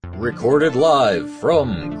Recorded live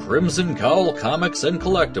from Crimson Cowl Comics and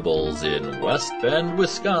Collectibles in West Bend,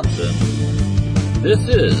 Wisconsin. This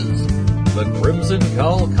is the Crimson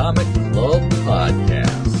Cowl Comic Club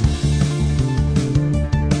Podcast.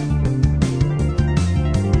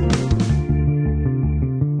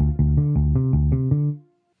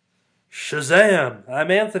 Shazam!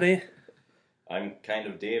 I'm Anthony. I'm kind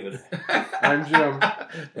of David. I'm Jim.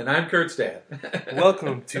 And I'm Kurtstad.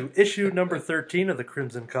 Welcome to issue number 13 of the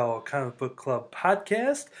Crimson Cowl Comic Book Club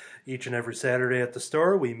podcast. Each and every Saturday at the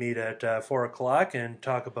store, we meet at 4 o'clock and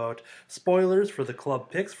talk about spoilers for the club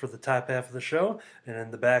picks for the top half of the show. And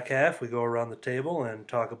in the back half, we go around the table and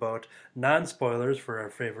talk about non-spoilers for our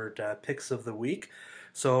favorite picks of the week.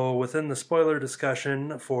 So within the spoiler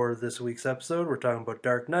discussion for this week's episode, we're talking about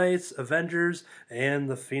Dark Knights, Avengers, and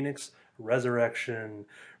the Phoenix Resurrection.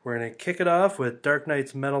 We're going to kick it off with Dark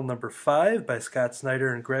Knight's Metal number 5 by Scott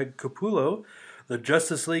Snyder and Greg Capullo. The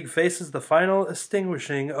Justice League faces the final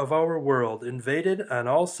extinguishing of our world, invaded on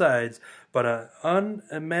all sides by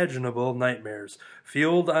unimaginable nightmares,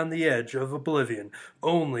 fueled on the edge of oblivion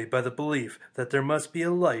only by the belief that there must be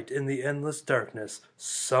a light in the endless darkness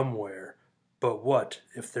somewhere. But what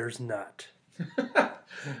if there's not?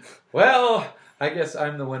 Well, I guess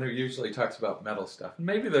I'm the one who usually talks about metal stuff.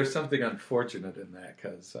 Maybe there's something unfortunate in that,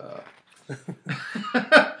 because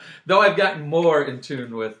though I've gotten more in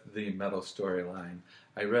tune with the metal storyline,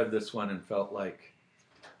 I read this one and felt like,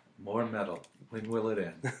 more metal. When will it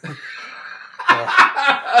end?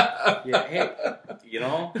 Yeah, hey,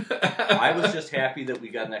 I was just happy that we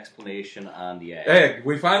got an explanation on the egg. Egg.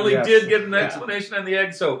 We finally Yes. did get an explanation on the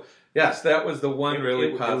egg, so yes, that was the one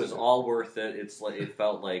really positive. It was all worth it. It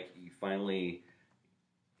felt like you finally,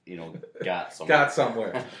 got somewhere. Got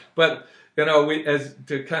somewhere. But, we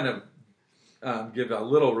to kind of give a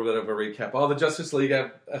little bit of a recap, all the Justice League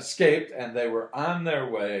have escaped, and they were on their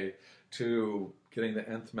way to getting the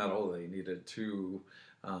Nth Metal. They needed to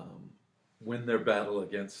win their battle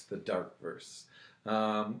against the Darkverse.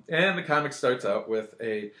 And the comic starts out with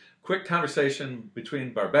a quick conversation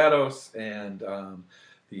between Barbados and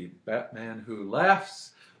the Batman Who Laughs.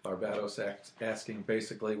 Barbados asking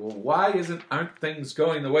basically, well, why aren't things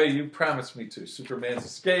going the way you promised me to? Superman's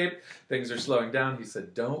escaped, things are slowing down. He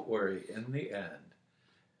said, don't worry, in the end,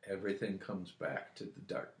 everything comes back to the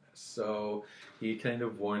darkness. So he kind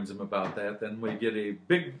of warns him about that. Then we get a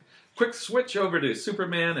quick switch over to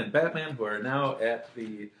Superman and Batman, who are now at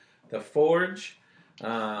the Forge,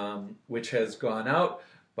 which has gone out.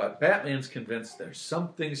 But Batman's convinced there's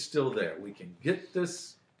something still there. We can get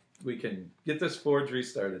this forge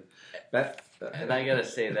restarted. And I gotta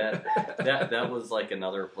say that was like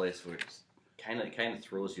another place where it kind of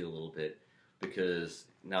throws you a little bit, because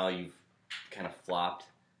now you've kind of flopped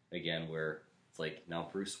again, where it's like now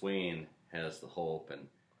Bruce Wayne has the hope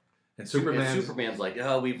and Superman's like,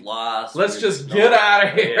 oh, we've lost. Let's just get out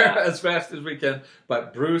of here as fast as we can.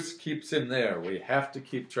 But Bruce keeps him there. We have to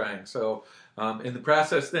keep trying. So in the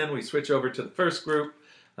process, then we switch over to the first group.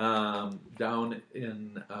 Down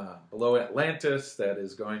in below Atlantis, that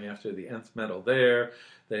is going after the Nth Metal there.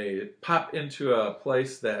 They pop into a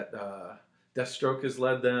place that Deathstroke has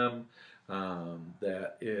led them.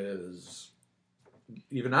 That is,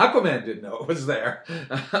 even Aquaman didn't know it was there.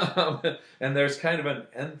 And there's kind of an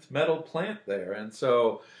Nth Metal plant there. And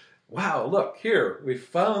so, wow, look, here, we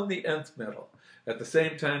found the Nth Metal. At the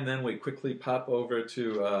same time, then we quickly pop over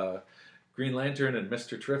to Green Lantern and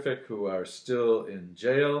Mr. Terrific, who are still in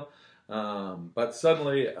jail. But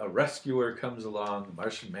suddenly a rescuer comes along, the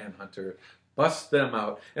Martian Manhunter, busts them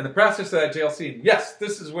out. In the process of that jail scene, yes,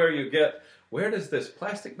 this is where you get, where does this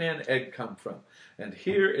Plastic Man egg come from? And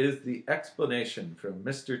here is the explanation from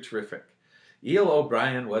Mr. Terrific. E.L.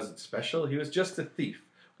 O'Brien wasn't special, he was just a thief.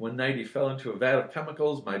 One night he fell into a vat of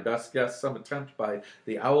chemicals, my best guess some attempt by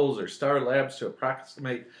the Owls or Star Labs to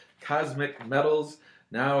approximate cosmic metals.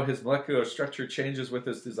 Now his molecular structure changes with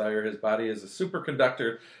his desire. His body is a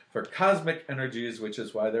superconductor for cosmic energies, which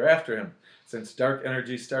is why they're after him. Since dark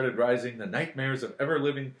energy started rising, the nightmares of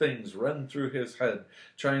ever-living things run through his head,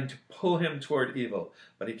 trying to pull him toward evil.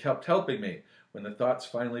 But he kept helping me. When the thoughts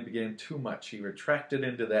finally became too much, he retracted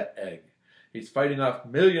into that egg. He's fighting off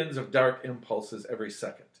millions of dark impulses every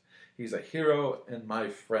second. He's a hero and my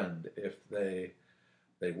friend, if they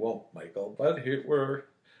won't, Michael. But here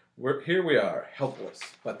we are, helpless.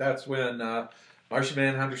 But that's when Martian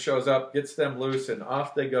Manhunter shows up, gets them loose, and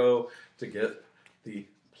off they go to get the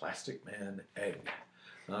Plastic Man egg.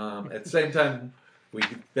 At the same time, we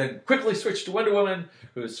then quickly switch to Wonder Woman,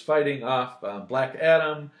 who's fighting off Black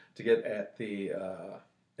Adam to get at the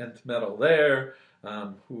Nth Metal there.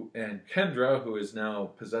 and Kendra, who is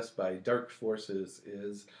now possessed by dark forces,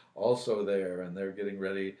 is also there, and they're getting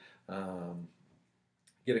ready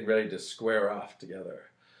to square off together.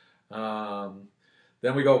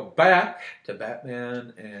 Then we go back to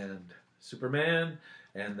Batman and Superman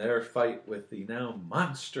and their fight with the now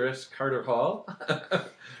monstrous Carter Hall,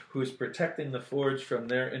 who's protecting the Forge from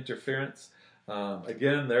their interference.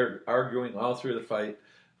 Again, they're arguing all through the fight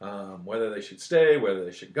whether they should stay, whether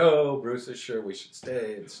they should go. Bruce is sure we should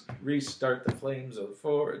stay and restart the flames of the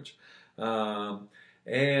Forge. And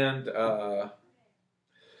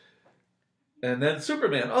then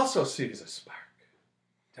Superman also sees a spark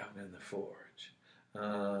down in the Forge.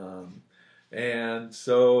 And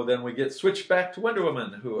so then we get switched back to Wonder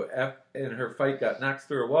Woman, who in her fight got knocked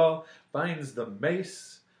through a wall, finds the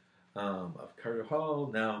mace of Carter Hall,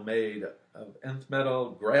 now made of nth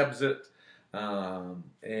metal, grabs it,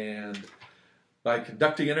 and by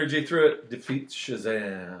conducting energy through it, defeats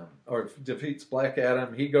Shazam, or defeats Black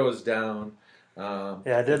Adam. He goes down.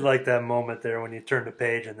 Yeah, I did like that moment there when you turn the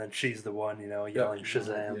page and then she's the one, yelling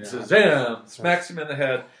Shazam. Yeah. Shazam! Smacks him in the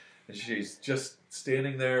head, and she's just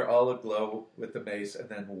standing there all aglow with the mace, and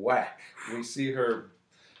then whack! We see her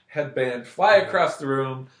headband fly across the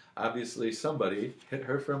room. Obviously, somebody hit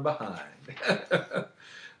her from behind.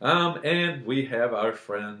 And we have our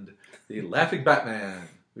friend, the Laughing Batman,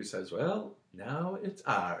 who says, well, now it's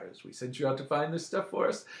ours. We sent you out to find this stuff for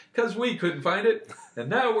us because we couldn't find it, and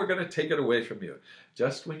now we're going to take it away from you.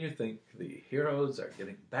 Just when you think the heroes are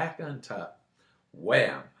getting back on top,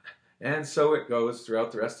 wham! And so it goes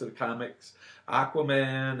throughout the rest of the comics.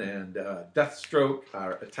 Aquaman and Deathstroke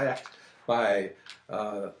are attacked by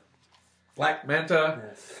Black Manta,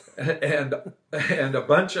 yes, and a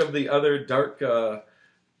bunch of the other dark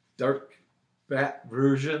bat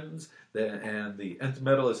versions, and the nth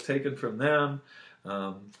metal is taken from them.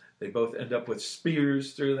 They both end up with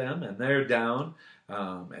spears through them, and they're down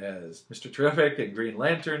as Mr. Terrific and Green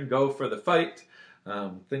Lantern go for the fight.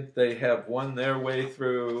 Think they have won their way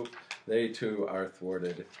through. They too are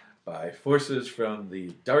thwarted by forces from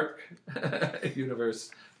the dark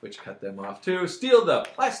universe, which cut them off too. Steal the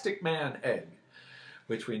Plastic Man egg,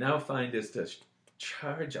 which we now find is to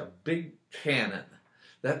charge a big cannon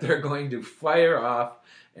that they're going to fire off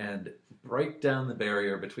and break down the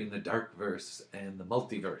barrier between the Darkverse and the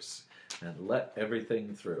multiverse and let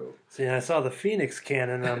everything through. See, I saw the Phoenix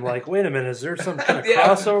cannon, and I'm like, wait a minute, is there some kind of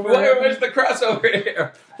crossover? Where's the crossover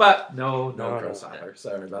here? But no crossover. No.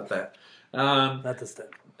 Sorry about that. Not this time.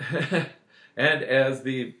 And as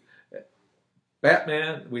the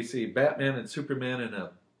Batman, we see Batman and Superman in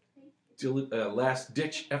a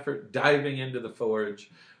last-ditch effort diving into the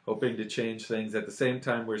Forge, hoping to change things. At the same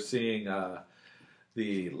time, we're seeing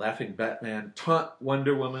the Laughing Batman taunt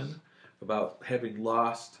Wonder Woman about having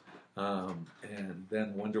lost, and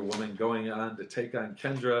then Wonder Woman going on to take on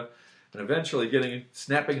Kendra, and eventually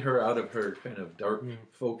snapping her out of her kind of dark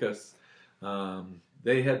focus.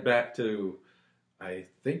 They head back to, I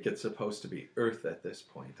think it's supposed to be Earth at this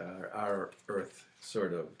point, our Earth,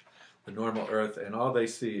 sort of, the normal Earth, and all they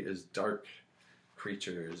see is dark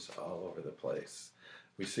creatures all over the place.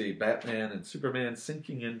 We see Batman and Superman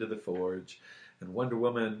sinking into the Forge, and Wonder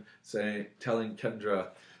Woman telling Kendra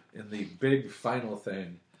in the big final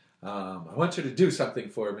thing, I want you to do something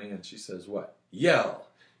for me. And she says, what? Yell.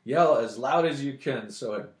 Yell as loud as you can.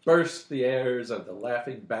 So it bursts the airs of the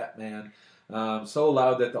Laughing Batman, so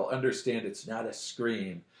loud that they'll understand it's not a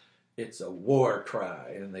scream. It's a war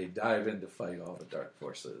cry, and they dive in to fight all the dark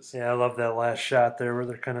forces. Yeah, I love that last shot there where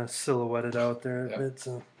they're kind of silhouetted out there. Yep. It's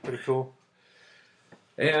pretty cool.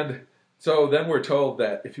 And so then we're told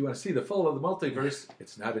that if you want to see the full of the multiverse,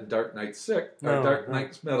 it's not in Dark Knight 6, or Dark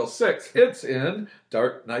Knight's Metal 6. It's in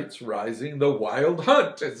Dark Knight's Rising: The Wild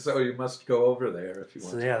Hunt. And so you must go over there if you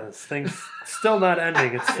want. So yeah, this thing's still not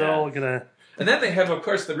ending. It's still gonna. And then they have, of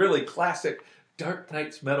course, the really classic Dark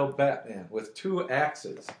Knight's Metal Batman with 2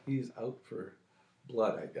 axes. He's out for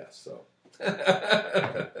blood, I guess. So.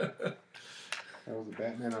 That was the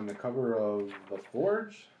Batman on the cover of The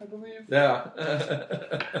Forge, I believe. Yeah.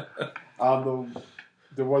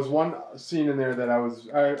 There was one scene in there that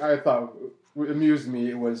I thought amused me.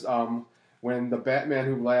 It was when the Batman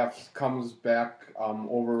Who Laughs comes back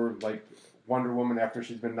over like Wonder Woman after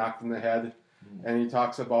she's been knocked in the head, and he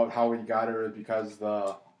talks about how he got her because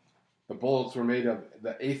the bullets were made of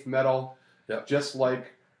the 8th metal, yep, just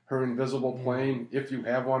like her invisible plane, if you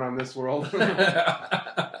have one on this world.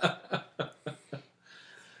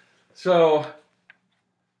 So,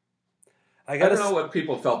 I don't know what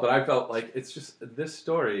people felt, but I felt like it's just this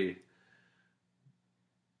story,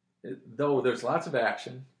 though there's lots of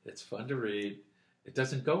action, it's fun to read, it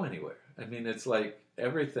doesn't go anywhere. I mean, it's like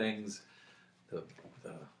everything's the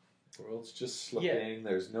world's just slipping.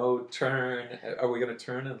 There's no turn. Are we going to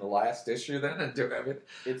turn in the last issue then and do everything?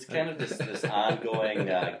 It's kind of this ongoing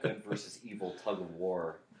good versus evil tug of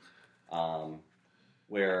war,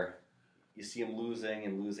 where you see them losing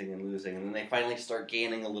and losing and losing, and then they finally start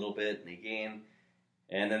gaining a little bit, and they gain,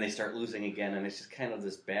 and then they start losing again, and it's just kind of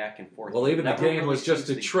this back and forth. Well, even the game really was just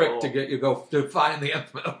a trick to get you to find the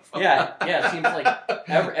nth metal. Yeah. It seems like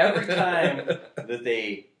every time that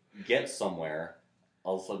they get somewhere,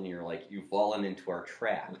 all of a sudden you're like, you've fallen into our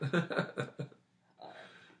trap.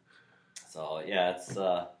 So yeah, it's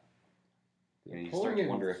you start to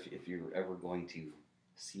wonder if you're ever going to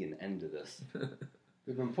see an end to this.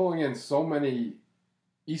 They've been pulling in so many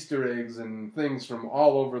Easter eggs and things from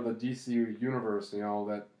all over the DC universe,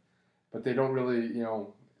 but they don't really,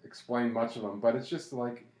 explain much of them. But it's just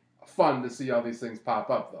like fun to see all these things pop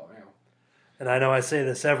up, though. And I know I say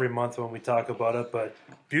this every month when we talk about it, but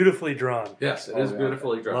beautifully drawn. Yes, it is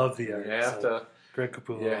beautifully drawn. Love the art. You have to, Greg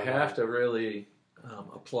Capullo. You have to really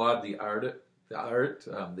applaud the art,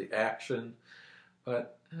 the action.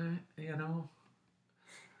 But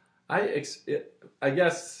I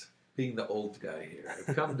guess being the old guy here,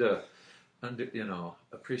 I've come to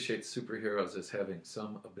appreciate superheroes as having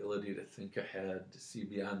some ability to think ahead, to see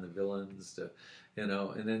beyond the villains,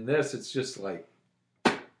 and in this it's just like.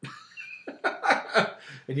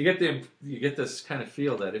 And you get this kind of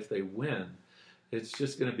feel that if they win, it's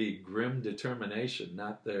just going to be grim determination,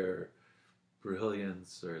 not their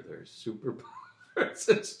brilliance or their superpowers.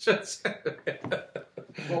 It's just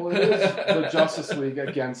well, it is the Justice League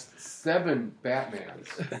against 7 Batmans,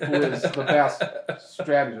 who is the best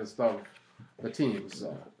strategist of the team.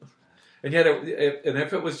 So. And yet,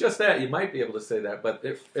 if it was just that, you might be able to say that. But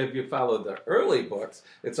if you follow the early books,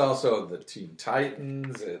 it's also the Teen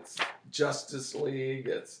Titans, it's Justice League,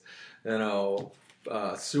 it's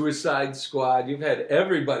Suicide Squad. You've had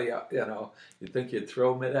everybody. You'd think you'd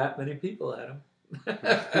throw that many people at them.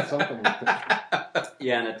 Something like that.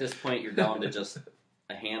 Yeah, and at this point, you're down to just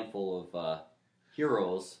a handful of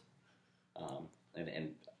heroes,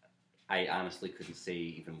 and I honestly couldn't say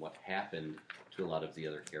even what happened to a lot of the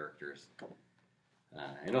other characters.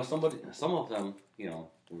 I know some of them,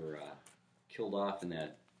 were killed off in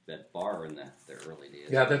that bar in the early days.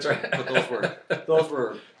 Yeah, that's right. But those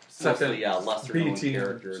were mostly lesser known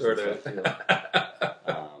characters. Sort of.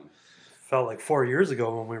 Felt like 4 years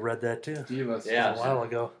ago when we read that too. Divas. Yeah, A while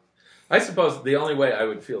ago. I suppose the only way I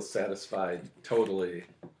would feel satisfied totally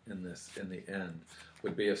in the end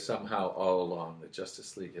would be if somehow all along the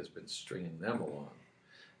Justice League has been stringing them along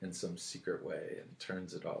in some secret way and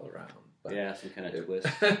turns it all around. But yeah, some kind of twist.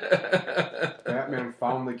 Batman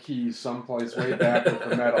found the key someplace way back with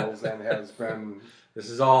the metals and has been... This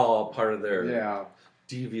is all part of their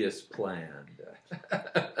devious plan.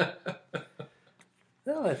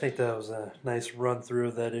 Well, I think that was a nice run through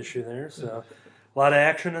of that issue there. So a lot of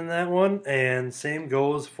action in that one. And same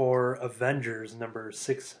goes for Avengers number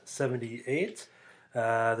 678.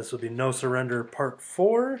 This will be No Surrender Part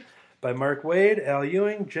 4 by Mark Waid, Al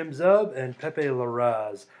Ewing, Jim Zub, and Pepe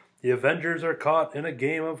Larraz. The Avengers are caught in a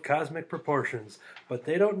game of cosmic proportions, but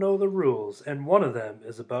they don't know the rules, and one of them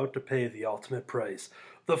is about to pay the ultimate price.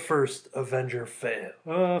 The first Avenger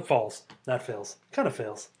falls. Not fails. Kind of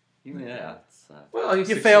fails. Yeah. Well,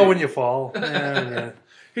 you fail when you fall. Yeah.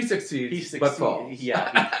 He succeeds, but falls.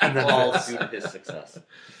 Yeah, he falls due to his success.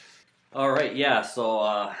 All right, yeah.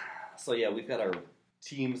 So we've got our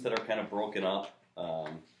teams that are kind of broken up,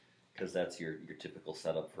 because that's your typical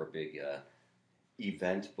setup for a big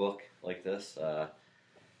event book like this.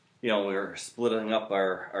 We're splitting up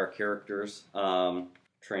our characters.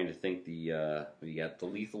 Trying to think we got the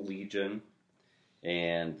Lethal Legion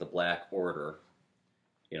and the Black Order.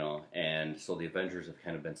 And so the Avengers have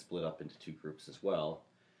kind of been split up into 2 groups as well.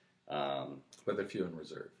 With a few in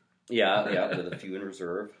reserve. Yeah, with a few in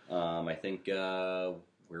reserve. I think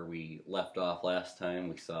where we left off last time,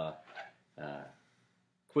 we saw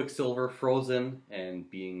Quicksilver frozen and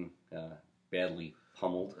being badly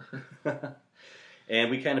pummeled.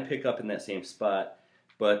 And we kind of pick up in that same spot.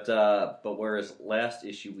 But whereas last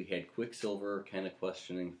issue we had Quicksilver kind of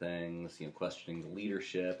questioning things, questioning the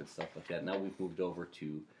leadership and stuff like that. Now we've moved over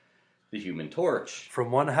to the Human Torch.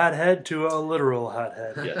 From one hothead to a literal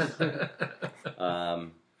hothead. Yes.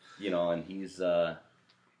 And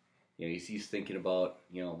he's thinking about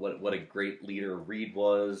what a great leader Reed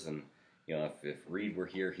was, and if Reed were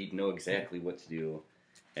here, he'd know exactly what to do,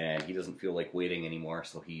 and he doesn't feel like waiting anymore,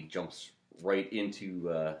 so he jumps right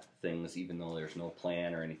into things, even though there's no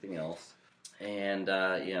plan or anything else. And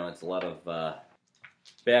it's a lot of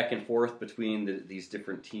back and forth between these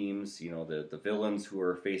different teams. You know, the villains who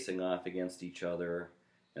are facing off against each other,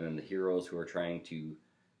 and then the heroes who are trying to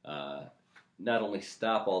not only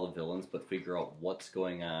stop all the villains, but figure out what's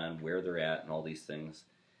going on, where they're at, and all these things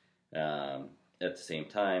at the same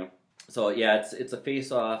time. So yeah, it's a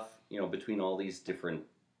face-off, you know, between all these different,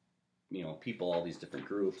 you know, people, all these different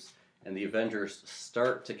groups, and the Avengers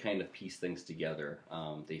start to kind of piece things together.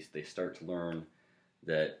 They start to learn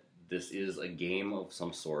that this is a game of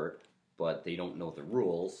some sort, but they don't know the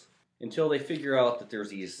rules until they figure out that there's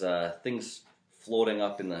these things floating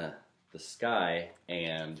up in the sky,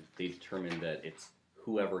 and they determine that it's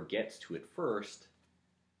whoever gets to it first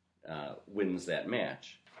wins that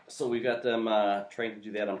match. So we got them trying to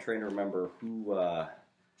do that. I'm trying to remember who.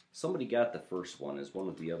 Somebody got the first one as one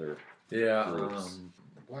of the other groups.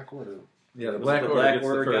 Black Order. Yeah, the Black Black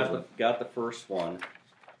Order gets the first one. got the first one,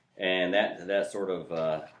 and that sort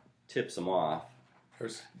of tips them off.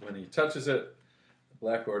 First, when he touches it, the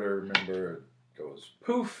Black Order member goes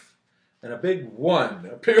poof, and a big one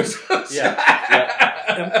appears on the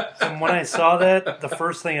side. And when I saw that, the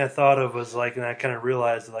first thing I thought of was like, and I kind of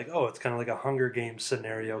realized like, oh, it's kind of like a Hunger Games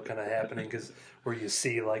scenario kind of happening, because where you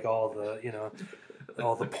see like all the, you know,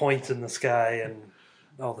 all the points in the sky and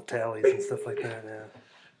all the tallies and stuff like that.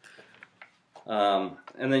 Yeah.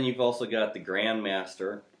 And then you've also got the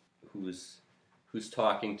Grandmaster, who's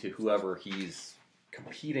talking to whoever he's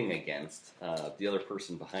competing against, the other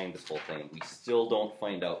person behind this whole thing. We still don't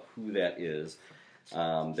find out who that is.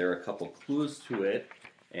 There are a couple clues to it,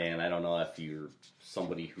 and I don't know if you're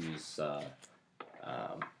somebody who's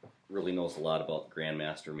really knows a lot about the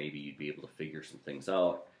Grandmaster. Maybe you'd be able to figure some things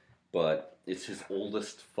out. But it's his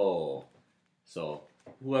oldest foe. So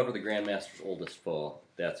whoever the Grandmaster's oldest foe,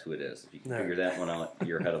 that's who it is. If you can figure that one out,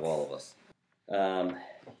 you're ahead of all of us.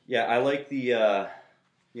 Yeah, I like the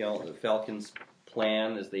the Falcon's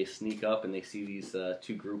plan as they sneak up and they see these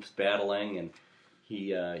two groups battling, and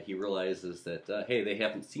he realizes that hey, they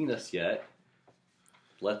haven't seen us yet.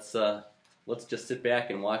 Let's just sit back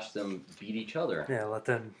and watch them beat each other. Yeah, let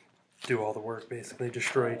them do all the work, basically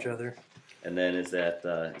destroy each other. And then is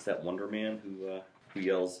that Wonder Man who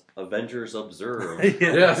yells, "Avengers observe"?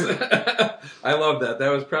 Yes, I love that. That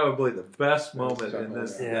was probably the best moment in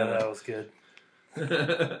this. Yeah, that was good.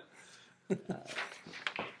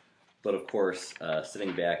 But of course,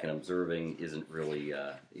 sitting back and observing isn't really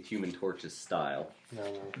Human Torch's style. No.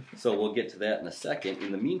 So we'll get to that in a second.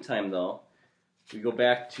 In the meantime, though, we go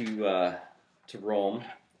back to Rome,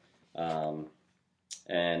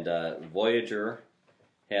 and Voyager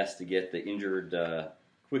has to get the injured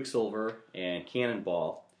Quicksilver and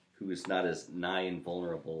Cannonball, who is not as nigh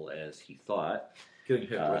invulnerable as he thought. Getting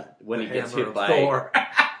hit with when the he gets hammer hit of by Thor.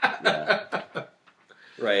 Yeah.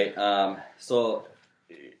 Right. So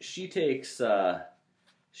she takes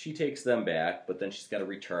them back, but then she's got to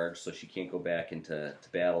recharge, so she can't go back into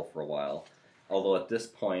battle for a while. Although at this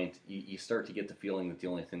point, you start to get the feeling that the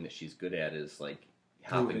only thing that she's good at is like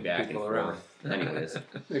hopping Moving back and people forth. around. Anyways.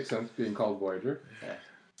 Makes sense, being called Voyager. Yeah.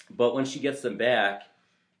 But when she gets them back,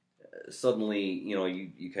 suddenly,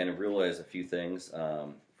 you kind of realize a few things.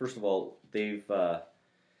 First of all, they've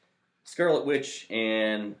Scarlet Witch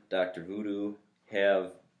and Dr. Voodoo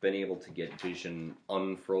have been able to get Vision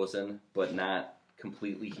unfrozen, but not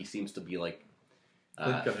completely. He seems to be like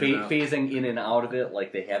phasing in and out of it,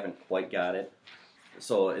 like they haven't quite got it.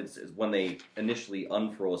 So it's when they initially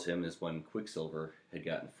unfroze him is when Quicksilver had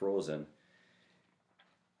gotten frozen.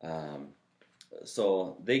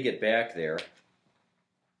 So they get back there,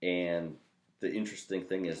 and the interesting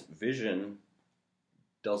thing is Vision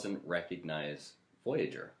doesn't recognize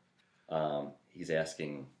Voyager. He's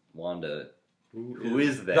asking Wanda, who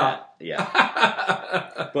is that?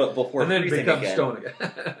 Yeah. But before and then freezing becomes again, stone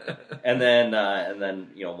again. and then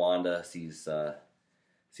Wanda sees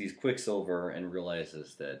Quicksilver and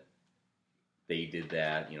realizes that they did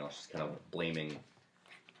that. She's kind of blaming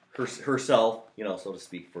herself, so to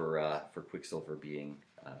speak, for Quicksilver being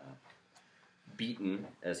beaten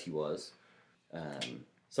as he was.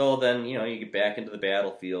 So then you get back into the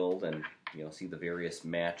battlefield and see the various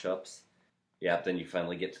matchups. Yeah, then you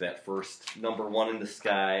finally get to that first number one in the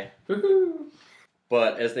sky.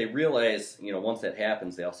 But as they realize, once that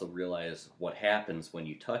happens, they also realize what happens when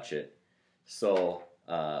you touch it. So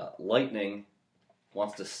Lightning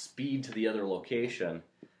wants to speed to the other location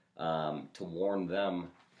to warn them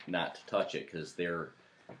not to touch it, because they're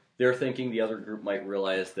thinking the other group might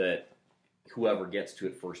realize that whoever gets to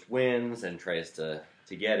it first wins and tries to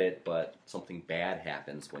get it, but something bad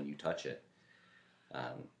happens when you touch it.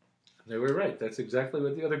 They were right. That's exactly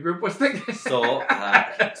what the other group was thinking. So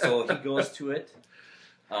he goes to it,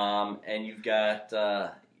 And you've got,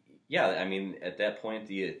 I mean, at that point,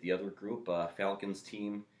 the other group, Falcon's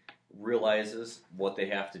team, realizes what they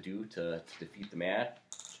have to do to defeat the match,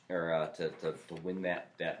 or to win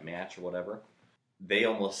that match or whatever. They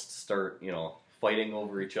almost start, fighting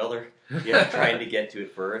over each other. Trying to get to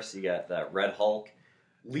it first. You got that Red Hulk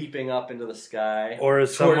leaping up into the sky. Or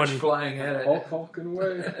is Torch someone flying at it. Hulking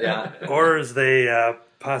away. Yeah. Or as they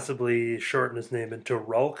possibly shorten his name into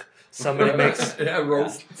Rulk. Somebody makes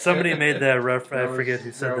Roast. somebody made that ref. I forget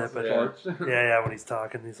who said that, but Torch. yeah, when he's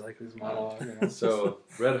talking, he's like, His monologue. So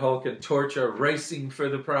Red Hulk and Torch are racing for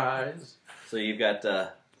the prize. So you've got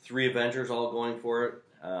 3 Avengers all going for it.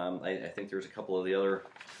 I think there's a couple of the other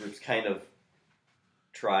groups kind of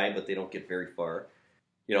try, but they don't get very far.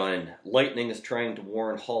 And Lightning is trying to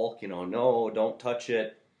warn Hulk, no, don't touch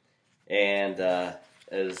it. And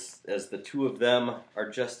as the 2 of them are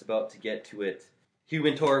just about to get to it,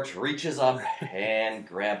 Human Torch reaches up and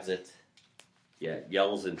grabs it. Yeah,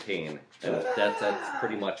 yells in pain. And that's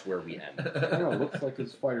pretty much where we end. I know, it looks like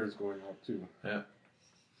his fire's going up too. Yeah.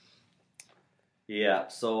 Yeah,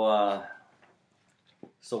 so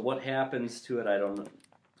what happens to it, I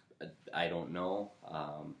don't know.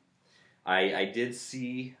 I did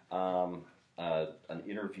see an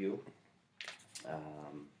interview,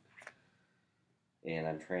 and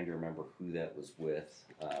I'm trying to remember who that was with.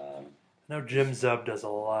 I know Jim Zub does a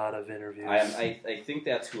lot of interviews. I think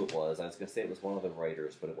that's who it was. I was going to say it was one of the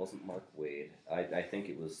writers, but it wasn't Mark Waid. I think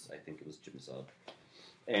it was Jim Zub,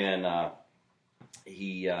 and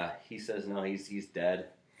he says no, he's dead.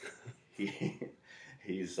 He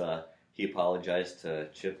apologized to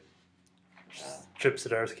Chip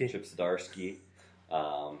Zdarsky.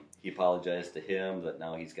 He apologized to him that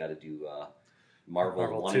now he's got to do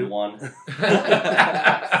Marvel 1-1.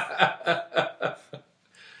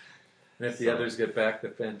 And if the others get back, the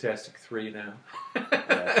Fantastic 3 now.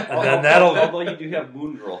 And then although you do have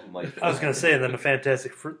Moon Girl who might. I was going to say, then the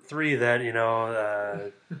Fantastic 3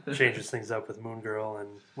 that, changes things up with Moon Girl and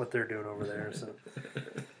what they're doing over there. So.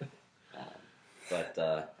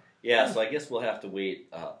 So I guess we'll have to wait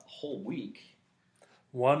a whole week.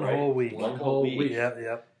 One Right. whole week. One whole week.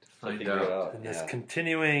 Yep. Find Figure it out. And this yeah.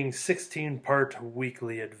 continuing 16-part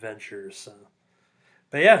weekly adventure. So.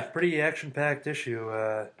 But yeah, pretty action-packed issue.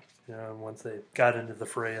 Once they got into the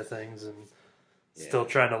fray of things and still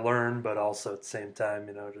trying to learn, but also at the same time,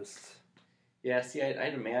 just... Yeah, see,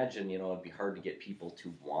 I'd imagine, it'd be hard to get people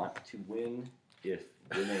to want to win if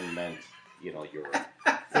winning meant, your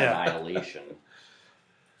annihilation.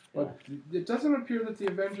 But it doesn't appear that the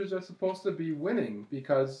Avengers are supposed to be winning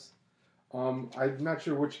because I'm not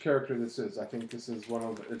sure which character this is. I think this is one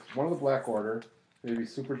of the Black Order, maybe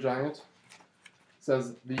Supergiant. It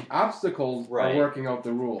says the obstacles are working out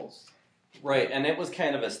the rules. Right, and it was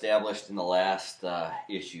kind of established in the last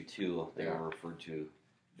issue too. They were referred to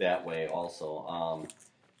that way also.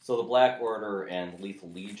 So the Black Order and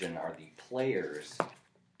Lethal Legion are the players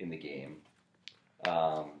in the game,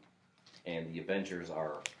 and the Avengers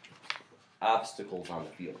are obstacles on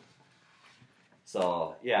the field.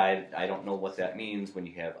 So yeah, I don't know what that means when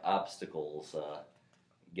you have obstacles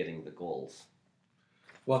getting the goals.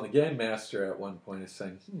 Well, the Game Master at one point is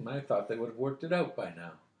saying, I thought they would have worked it out by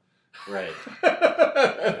now. Right.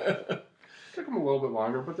 Took them a little bit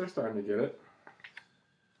longer, but they're starting to get it.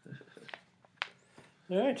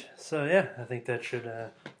 All right, so yeah, I think that should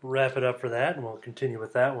wrap it up for that, and we'll continue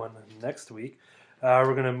with that one next week.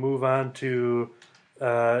 We're going to move on to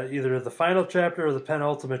either the final chapter or the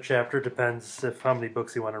penultimate chapter, depends how many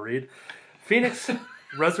books you want to read. Phoenix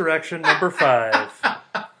Resurrection number 5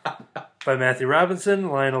 by Matthew Robinson,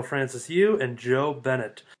 Lionel Francis Yu, and Joe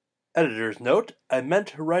Bennett. Editor's note, I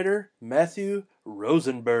meant writer Matthew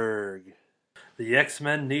Rosenberg. The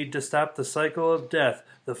X-Men need to stop the cycle of death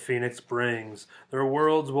the Phoenix brings. Their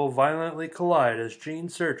worlds will violently collide as Jean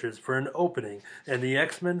searches for an opening and the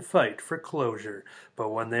X-Men fight for closure.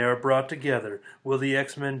 But when they are brought together, will the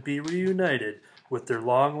X-Men be reunited with their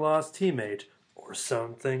long-lost teammate or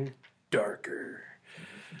something darker?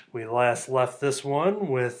 We last left this one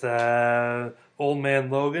with Old Man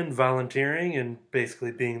Logan volunteering and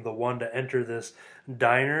basically being the one to enter this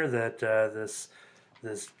diner that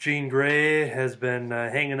this Jean Grey has been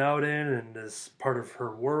hanging out in and is part of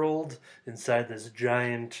her world inside this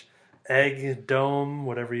giant egg dome,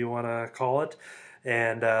 whatever you want to call it.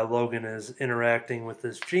 And Logan is interacting with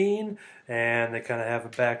this Jean, and they kind of have a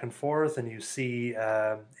back and forth, and you see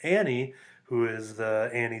Annie, who is the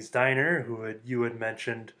Annie's Diner, who you had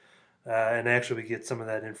mentioned, and actually we get some of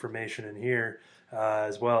that information in here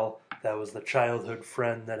as well. That was the childhood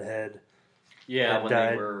friend that had when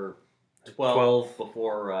died. they were 12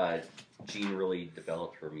 before Jean really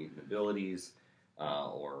developed her mutant abilities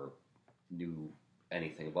or knew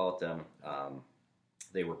anything about them.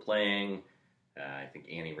 They were playing. I think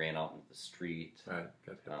Annie ran out into the street. Right.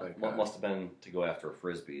 Got hit by a car. Must have been to go after a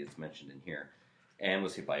frisbee. It's mentioned in here, and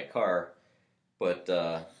was hit by a car. But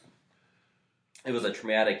it was a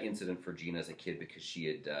traumatic incident for Jean as a kid because she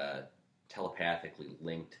had telepathically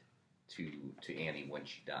linked to Annie when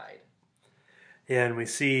she died. Yeah, and we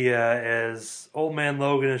see as Old Man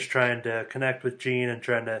Logan is trying to connect with Jean and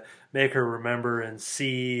trying to make her remember and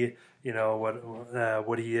see,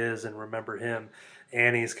 what he is and remember him.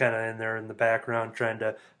 Annie's kind of in there in the background trying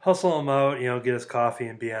to hustle him out, get his coffee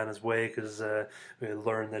and be on his way because we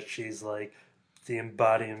learned that she's like the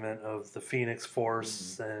embodiment of the Phoenix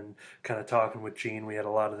Force and kind of talking with Jean. We had a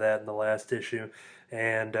lot of that in the last issue.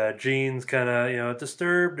 And Jean's kind of,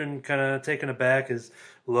 disturbed and kind of taken aback as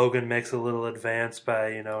Logan makes a little advance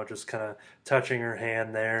by, just kind of touching her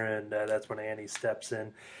hand there. And that's when Annie steps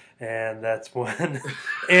in. And that's when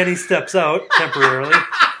Annie steps out temporarily.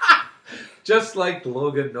 Just like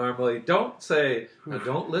Logan normally. Don't say,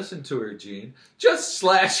 don't listen to her, Jean. Just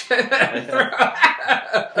slash it.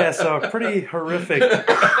 Yeah, so a pretty horrific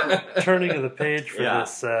turning of the page for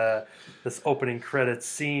this opening credits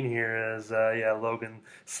scene here as Logan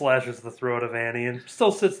slashes the throat of Annie and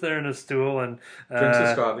still sits there in his stool and drinks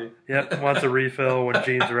his coffee. Yep, wants a refill when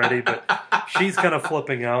Jean's ready, but she's kind of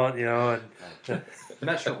flipping out, and I'm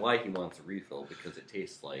not sure why he wants a refill because it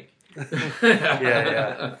tastes like.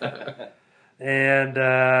 yeah. And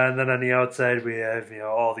then on the outside, we have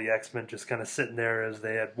all the X-Men just kind of sitting there as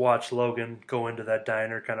they had watched Logan go into that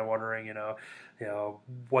diner, kind of wondering,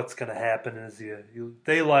 what's going to happen. As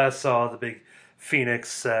they last saw the big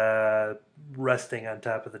Phoenix resting on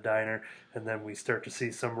top of the diner, and then we start to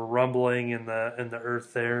see some rumbling in the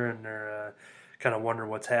earth there, and they're kind of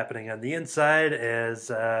wondering what's happening on the inside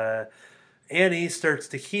as Annie starts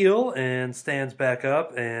to heal and stands back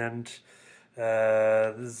up, and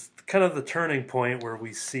this is kind of the turning point where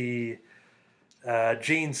we see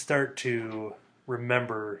Jean start to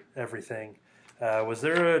remember everything. Was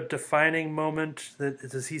there a defining moment?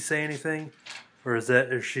 Does he say anything, or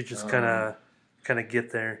is she just kind of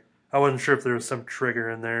get there? I wasn't sure if there was some trigger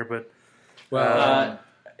in there, but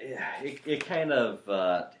it kind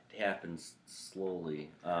of happens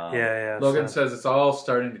slowly. Logan says it's all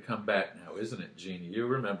starting to come back now, isn't it, Jean? You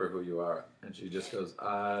remember who you are, and she just goes,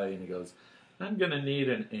 and he goes, I'm going to need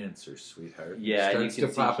an answer, sweetheart. Yeah, and you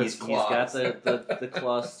can see he's got the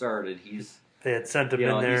claws started. They had sent him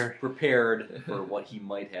in there. He's prepared for what he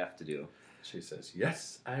might have to do. She says,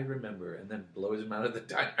 yes, I remember, and then blows him out of the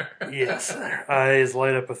diner. Yes, their eyes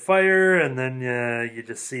light up with fire, and then you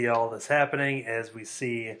just see all this happening as we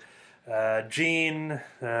see Jean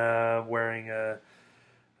wearing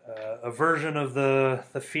a version of the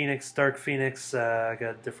Phoenix, Dark Phoenix.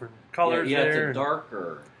 Got different colors there. It's a darker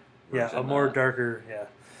version. Yeah, a more darker,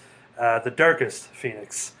 the darkest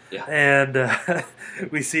Phoenix. Yeah. And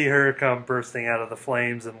we see her come bursting out of the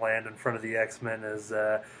flames and land in front of the X-Men as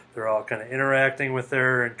they're all kind of interacting with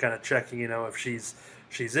her and kind of checking, if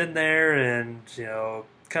she's in there, and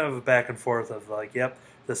kind of a back and forth of like, yep,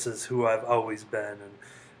 this is who I've always been,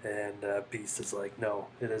 and Beast is like, no,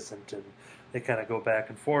 it isn't, and they kind of go back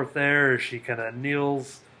and forth there. She kind of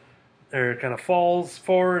kneels. Or kind of falls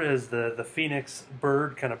forward as the Phoenix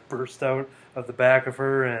bird kind of bursts out of the back of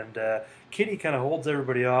her, and Kitty kind of holds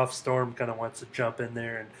everybody off. Storm kind of wants to jump in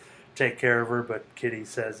there and take care of her, but Kitty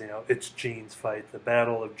says, it's Jean's fight, the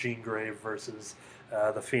battle of Jean Grey versus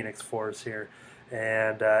the Phoenix Force here.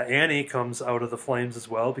 And Annie comes out of the flames as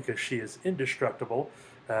well because she is indestructible.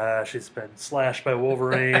 She's been slashed by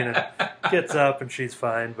Wolverine and gets up, and she's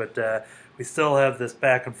fine, but we still have this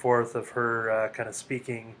back and forth of her kind of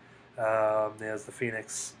speaking as the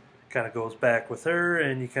Phoenix kind of goes back with her,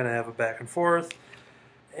 and you kind of have a back and forth.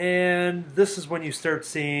 And this is when you start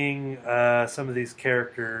seeing some of these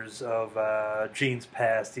characters of Jean's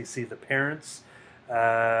past. You see the parents,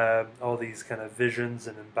 all these kind of visions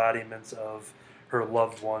and embodiments of her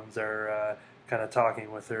loved ones are kind of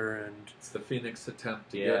talking with her. And it's the Phoenix attempt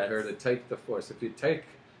to get her to take the Force. If you take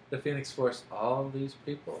the Phoenix Force, all these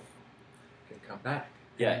people can come back.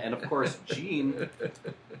 Yeah, and of course, Jean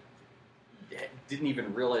didn't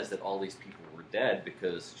even realize that all these people were dead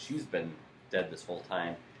because she's been dead this whole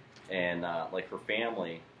time, and like her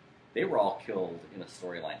family, they were all killed in a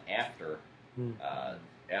storyline after Jean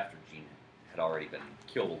had already been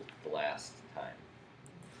killed the last time.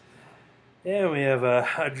 Yeah, we have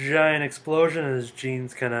a giant explosion as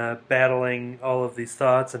Jean's kind of battling all of these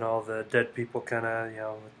thoughts and all the dead people kind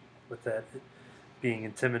of, with that being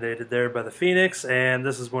intimidated there by the Phoenix, and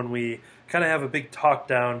this is when we kind of have a big talk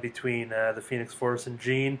down between the Phoenix Force and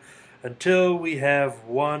Jean until we have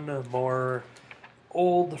one more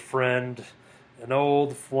old friend, an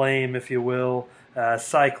old flame, if you will,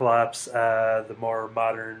 Cyclops, the more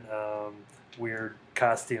modern, weird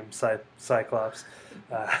costume Cyclops,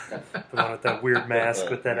 the one with that weird mask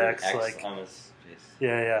with that weird X, like on his face.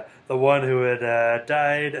 yeah, the one who had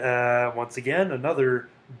died once again, another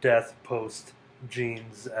death post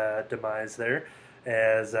Jean's demise there,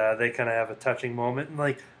 as they kind of have a touching moment, and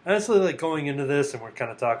like honestly, like going into this, and we're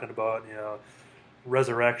kind of talking about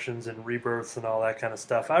resurrections and rebirths and all that kind of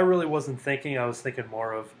stuff. I really wasn't thinking. I was thinking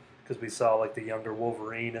more of because we saw like the younger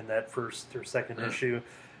Wolverine in that first or second issue.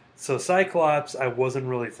 So Cyclops, I wasn't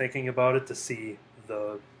really thinking about it to see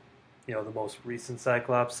the the most recent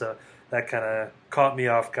Cyclops. So that kind of caught me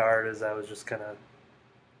off guard as I was just kind of.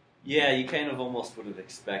 Yeah, you kind of almost would have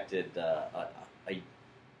expected a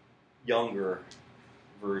younger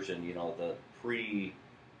version. The pre.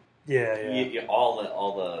 Yeah. All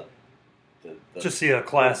the just see a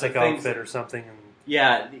classic the things, outfit or something. And,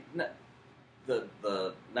 yeah,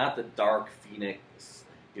 the not the Dark Phoenix,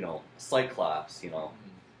 Cyclops,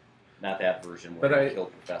 not that version where he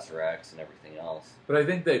killed Professor X and everything else. But I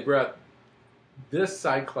think they brought this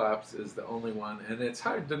Cyclops is the only one, and it's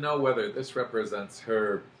hard to know whether this represents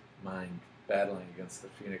her mind battling against the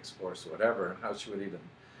Phoenix Force or whatever, and how she would even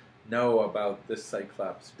know about this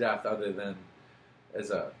Cyclops' death, other than as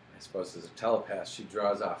a telepath, she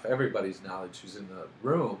draws off everybody's knowledge who's in the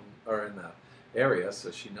room or in the area, so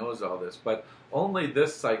she knows all this. But only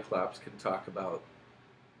this Cyclops can talk about,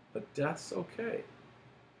 but death's okay.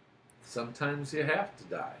 Sometimes you have to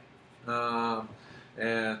die.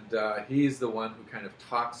 And he's the one who kind of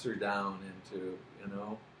talks her down into,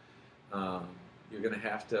 you're going to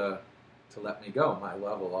have to let me go. My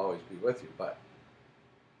love will always be with you, but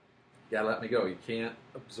you got to let me go. You can't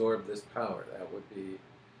absorb this power. That would be...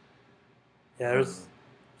 Yeah, there's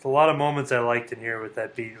a lot of moments I liked in here with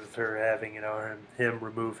that beat with her having, him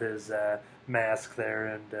remove his mask there,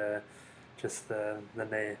 and just then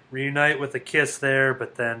they reunite with a kiss there,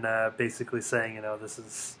 but then basically saying,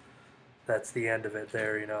 that's the end of it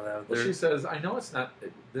there, Well, she says, I know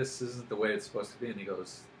this isn't the way it's supposed to be, and he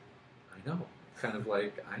goes, I know. Kind of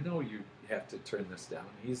like, I know you have to turn this down.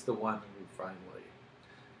 He's the one who finally,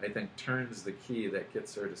 I think, turns the key that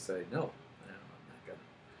gets her to say, no, I'm not going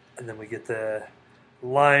to. And then we get the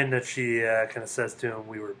line that she kind of says to him,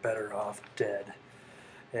 we were better off dead.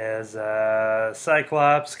 As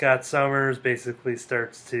Cyclops, Scott Summers, basically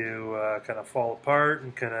starts to kind of fall apart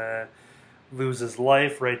and kind of loses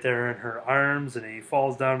life right there in her arms, and he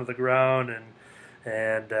falls down to the ground, and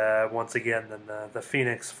once again, then the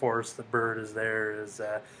Phoenix Force, the bird is there, is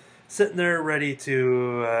sitting there ready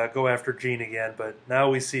to go after Jean again, but now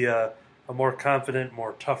we see a more confident,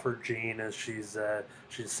 more tougher Jean, as she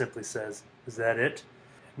simply says, is that it?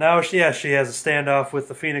 Now she has a standoff with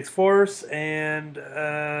the Phoenix Force, and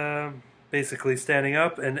basically standing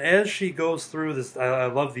up, and as she goes through this, I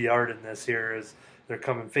love the art in this here, is they're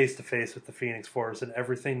coming face to face with the Phoenix Force, and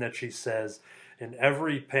everything that she says in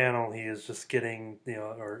every panel, he is just getting,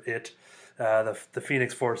 the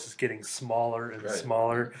Phoenix Force is getting smaller and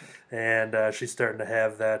smaller, and she's starting to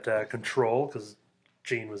have that control, because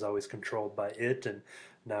Jean was always controlled by it, and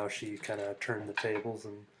now she kind of turned the tables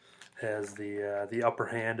and has the upper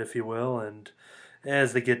hand, if you will. And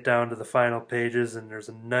as they get down to the final pages, and there's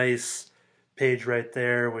a nice page right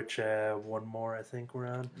there, which one more I think we're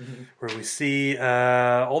on, where we see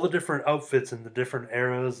all the different outfits and the different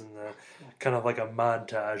eras, and the kind of like a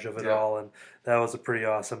montage of it all, and that was a pretty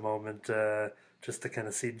awesome moment, just to kind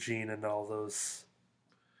of see Jean and all those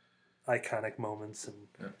iconic moments,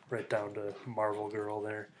 and right down to Marvel Girl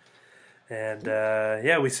there. And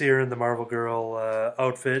we see her in the Marvel Girl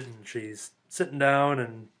outfit, and she's sitting down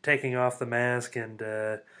and taking off the mask, and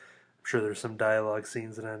I'm sure there's some dialogue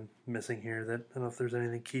scenes that I'm missing here that I don't know if there's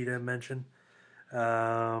anything key to mention.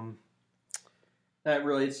 Not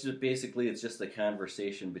really. It's just the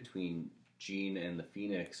conversation between Jean and the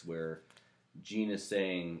Phoenix, where Jean is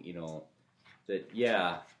saying,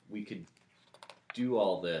 that we could do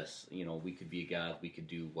all this. We could be a god. We could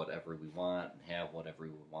do whatever we want and have whatever we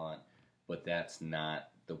want. But that's not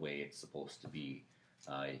the way it's supposed to be.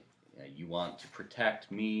 You want to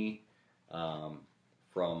protect me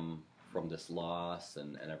from this loss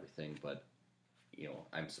and everything, but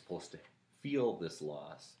I'm supposed to feel this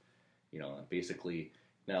loss. Basically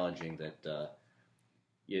acknowledging that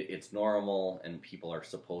it's normal, and people are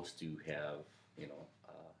supposed to have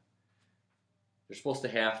they're supposed to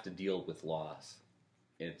have to deal with loss.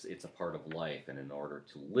 It's a part of life, and in order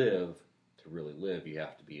to live to really live, you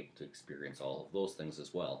have to be able to experience all of those things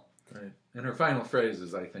as well. Right. And her final phrase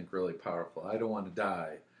is, I think, really powerful. I don't want to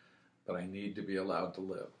die, but I need to be allowed to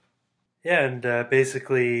live. Yeah, and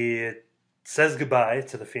basically it says goodbye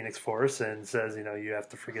to the Phoenix Force and says, you have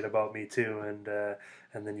to forget about me too.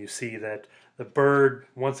 And then you see that the bird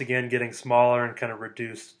once again getting smaller and kind of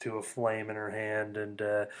reduced to a flame in her hand, and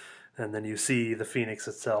then you see the Phoenix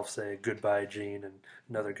itself say goodbye, Jean, and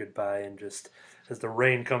another goodbye, and just as the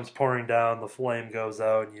rain comes pouring down, the flame goes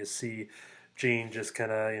out, and you see Jean just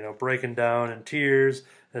kind of breaking down in tears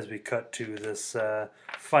as we cut to this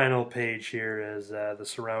final page here as the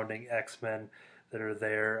surrounding X-Men that are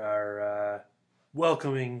there are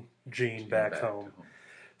welcoming Jean back home.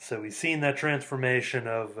 So we've seen that transformation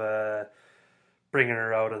of bringing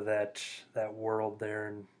her out of that world there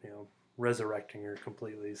and resurrecting her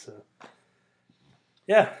completely. So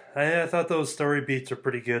yeah, I thought those story beats are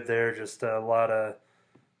pretty good there. Just a lot of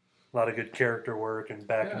good character work and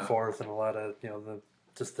back and forth, and a lot of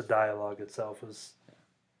the dialogue itself was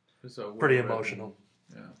pretty emotional.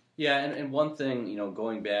 Yeah, and one thing,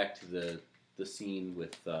 going back to the scene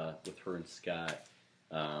with her and Scott,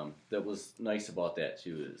 that was nice about that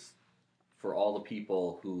too is for all the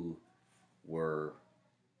people who were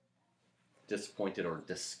disappointed or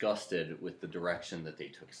disgusted with the direction that they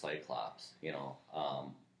took Cyclops,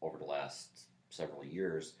 over the last several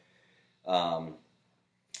years.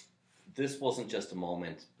 This wasn't just a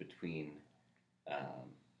moment between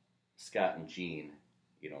Scott and Jean,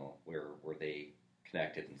 where they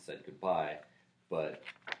connected and said goodbye, but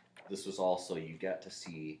this was also you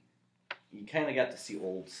kind of got to see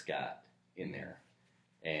old Scott in there,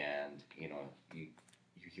 and you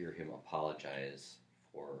hear him apologize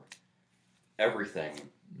for everything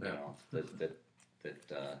that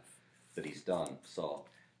he's done. So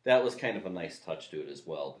that was kind of a nice touch to it as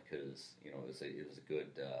well, because it was a good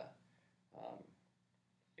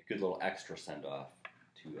little extra send off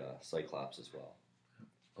to Cyclops as well.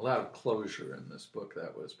 A lot of closure in this book.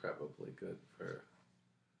 That was probably good for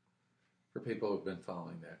people who've been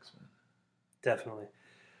following the X-Men. Definitely.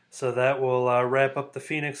 So that will wrap up the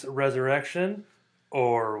Phoenix Resurrection,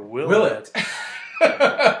 or will it?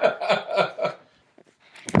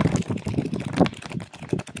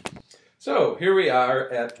 So here we are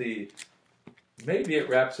at maybe it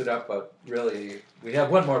wraps it up, but really we have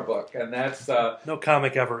one more book, and that's... no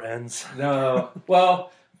comic ever ends. No.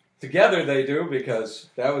 Well, together they do, because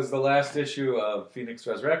that was the last issue of Phoenix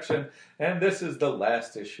Resurrection, and this is the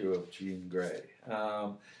last issue of Jean Grey.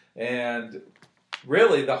 And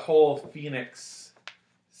really the whole Phoenix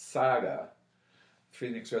saga,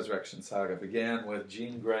 Phoenix Resurrection saga, began with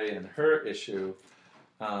Jean Grey and her issue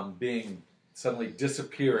being suddenly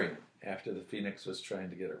disappearing after the Phoenix was trying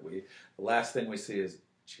to get her. The last thing we see is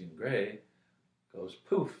Jean Grey goes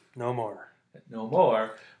poof. No more.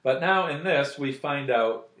 But now in this, we find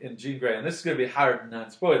out in Jean Grey, and this is going to be hard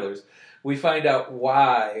non-spoilers, we find out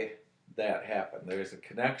why that happened. There's a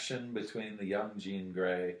connection between the young Jean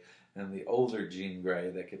Grey and the older Jean Grey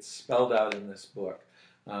that gets spelled out in this book.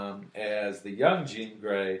 As the young Jean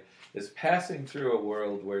Grey is passing through a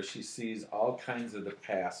world where she sees all kinds of the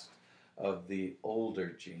past of the older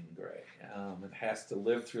Jean Grey, and has to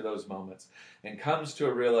live through those moments, and comes to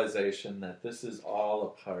a realization that this is all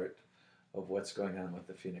a part of what's going on with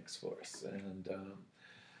the Phoenix Force. And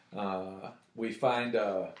we find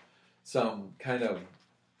some kind of,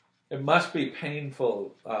 it must be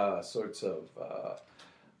painful sorts of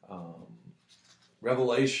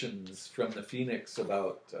revelations from the Phoenix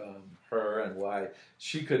about her and why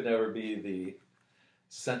she could never be the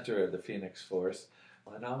center of the Phoenix Force.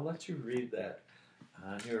 And I'll let you read that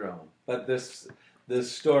on your own. But this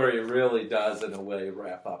story really does, in a way,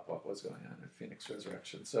 wrap up what was going on in Phoenix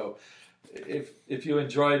Resurrection. So if you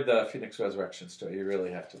enjoyed the Phoenix Resurrection story, you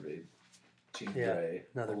really have to read Jean Grey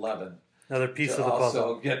 11. Another piece of the puzzle.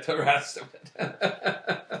 Also get the rest of it.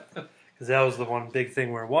 Because that was the one big thing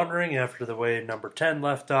we were wondering after the way number 10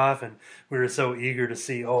 left off, and we were so eager to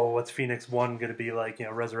see, what's Phoenix 1 going to be like,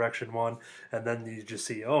 Resurrection 1, and then you just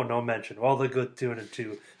see, no mention. Well, the good 2 and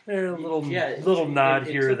 2. There's a little nod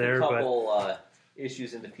here or there. It took a couple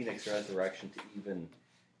issues into Phoenix Resurrection to even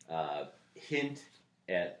hint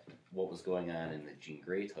at what was going on in the Jean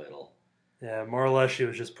Grey title. Yeah, more or less she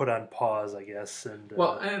was just put on pause, I guess. And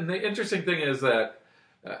and the interesting thing is that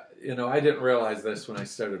I didn't realize this when I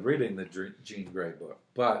started reading the Jean Grey book,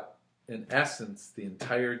 but in essence, the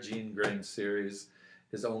entire Jean Grey series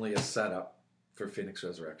is only a setup for Phoenix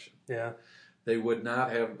Resurrection. Yeah. They would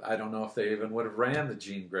not have, I don't know if they even would have ran the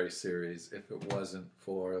Jean Grey series if it wasn't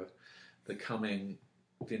for the coming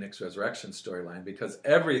Phoenix Resurrection storyline, because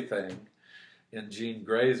everything in Jean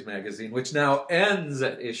Grey's magazine, which now ends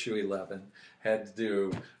at issue 11, had to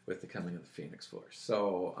do with the coming of the Phoenix Force.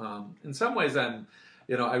 So in some ways, I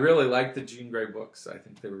really liked the Jean Grey books. I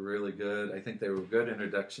think they were really good. I think they were a good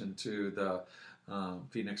introduction to the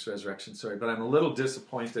Phoenix Resurrection story. But I'm a little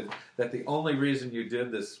disappointed that the only reason you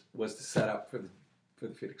did this was to set up for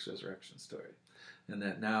the Phoenix Resurrection story, and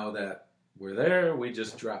that now that we're there, we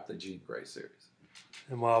just dropped the Jean Grey series.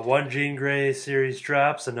 And while one Jean Grey series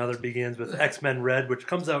drops, another begins with X-Men Red, which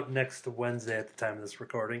comes out next Wednesday at the time of this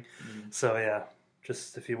recording. So yeah,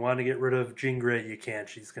 just if you want to get rid of Jean Grey, you can.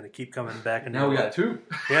 She's going to keep coming back. Now we got two.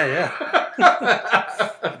 Yeah.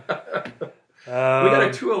 We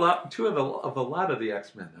got two of a lot of the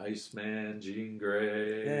X-Men. Iceman, Jean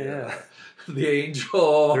Grey, the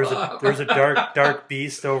Angel. There's a dark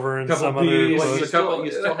beast over in some other books. You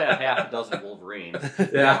still have half a dozen Wolverines.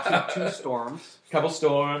 Yeah, two Storms. Couple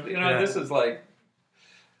Storms. This is like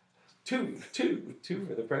two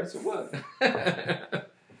for the price of one.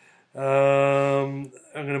 I'm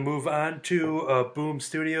going to move on to Boom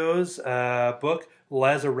Studios book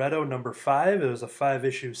Lazaretto number 5. It was a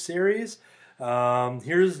 5-issue series.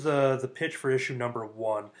 Here's the pitch for issue number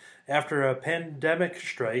 1. After a pandemic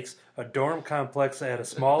strikes, a dorm complex at a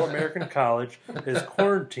small American college is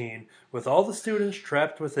quarantined with all the students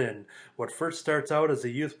trapped within. What first starts out as a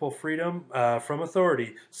youthful freedom from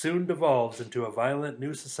authority soon devolves into a violent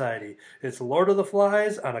new society. It's Lord of the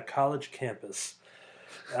Flies on a college campus.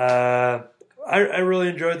 I really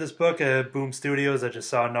enjoyed this book at Boom Studios. I just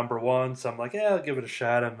saw number 1, so I'm like, I'll give it a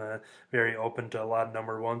shot. I'm very open to a lot of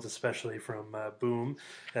number 1s, especially from Boom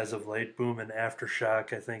as of late. Boom and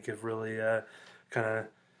Aftershock, I think, have really kind of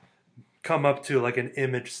come up to like an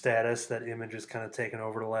Image status. That Image has kind of taken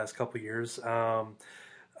over the last couple of years. I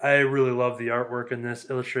really love the artwork in this,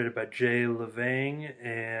 illustrated by Jay Levang,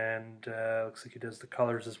 and looks like he does the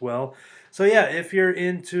colors as well. So yeah, if you're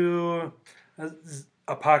into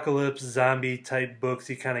apocalypse zombie type books,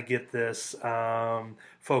 you kind of get this,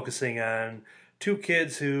 focusing on two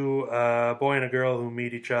kids who a boy and a girl who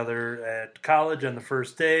meet each other at college on the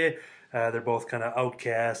first day. They're both kind of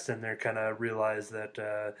outcasts, and they're kind of realize that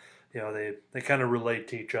they kind of relate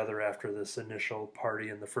to each other after this initial party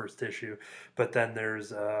in the first issue. But then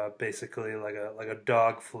there's basically like a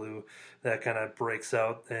dog flu that kind of breaks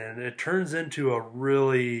out, and it turns into a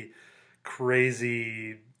really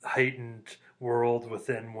crazy heightened world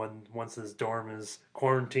within once this dorm is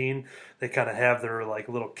quarantined. They kind of have their like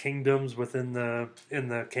little kingdoms within in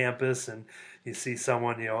the campus, and you see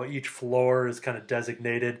someone, each floor is kind of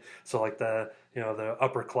designated. So like the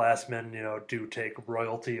upperclassmen, do take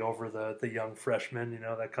royalty over the young freshmen,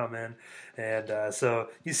 that come in. And so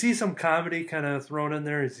you see some comedy kind of thrown in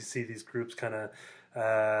there as you see these groups kind of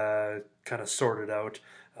sorted out.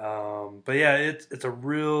 But yeah, it's a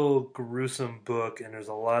real gruesome book, and there's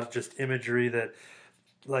a lot of just imagery that,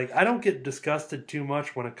 like, I don't get disgusted too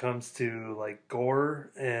much when it comes to like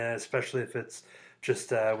gore, especially if it's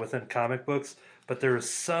just within comic books. But there was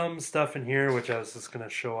some stuff in here which I was just going to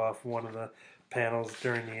show off one of the panels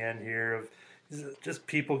during the end here of just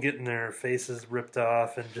people getting their faces ripped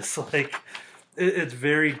off, and just like it's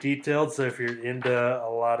very detailed. So if you're into a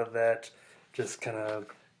lot of that just kind of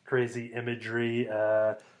crazy imagery,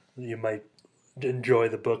 you might enjoy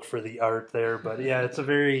the book for the art there. But yeah, it's a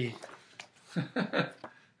very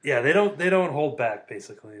they don't hold back.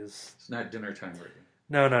 Basically, it's not dinner time reading.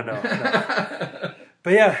 No.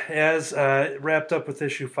 But yeah, as wrapped up with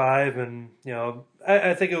issue 5, and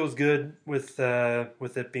I think it was good with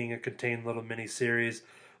it being a contained little mini series.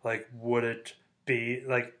 Like, would it be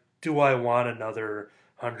like? Do I want another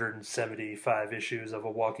 175 issues of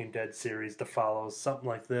a Walking Dead series to follow something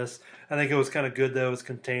like this? I think it was kind of good that it was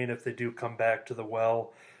contained. If they do come back to the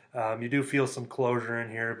well, you do feel some closure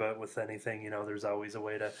in here, but with anything, there's always a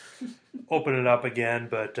way to open it up again.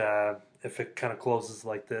 But if it kind of closes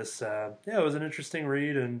like this, it was an interesting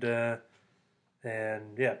read, and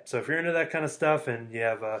yeah. So if you're into that kind of stuff and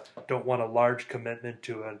you don't want a large commitment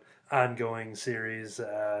to an ongoing series,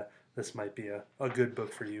 this might be a good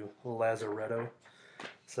book for you, Lazaretto.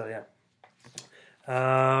 So yeah.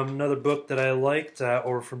 Another book that I liked,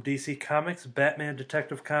 or from DC Comics, Batman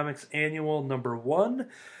Detective Comics Annual number 1.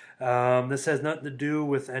 This has nothing to do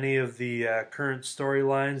with any of the current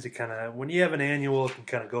storylines. When you have an annual, it can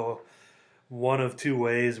kind of go one of two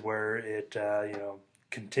ways, where it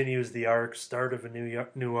continues the arc, start of a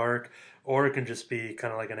new arc, or it can just be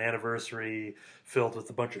kind of like an anniversary filled with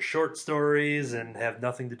a bunch of short stories and have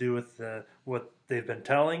nothing to do with what they've been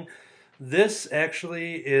telling. This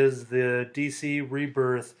actually is the DC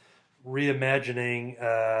Rebirth reimagining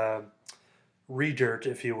Redirt,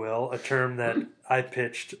 if you will, a term that I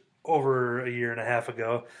pitched over a year and a half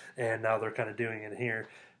ago, and now they're kind of doing it here,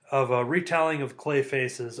 of a retelling of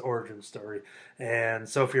Clayface's origin story. And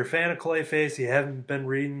so if you're a fan of Clayface, you haven't been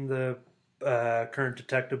reading the current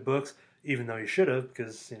detective books, even though you should have,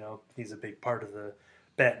 because, he's a big part of the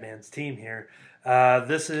Batman's team here.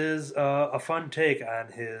 This is a fun take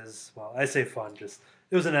on his, well, I say fun, just,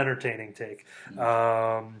 it was an entertaining take.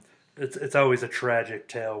 It's always a tragic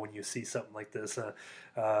tale when you see something like this.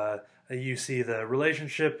 You see the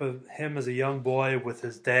relationship of him as a young boy with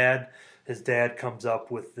his dad. His dad comes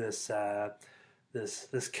up with this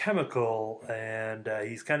chemical, and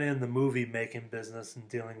he's kind of in the movie making business and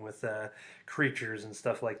dealing with creatures and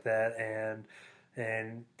stuff like that.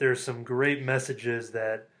 And there's some great messages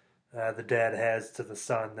that the dad has to the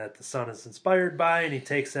son that the son is inspired by, and he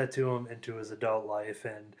takes that to him into his adult life.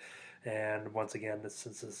 And once again,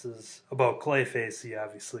 since this is about Clayface, he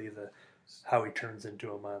obviously how he turns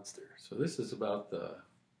into a monster. So this is about the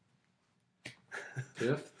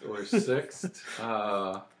 5th or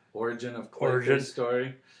 6th origin of Clayface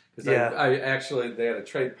story. Because I actually, they had a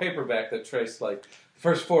trade paperback that traced like the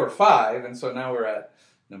first 4 or 5, and so now we're at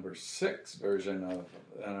number 6 version of,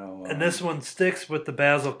 and this one sticks with the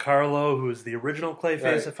Basil Carlo, who is the original Clayface,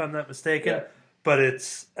 right, if I'm not mistaken. Yeah. But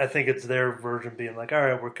I think it's their version being like, all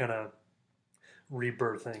right, we're kind of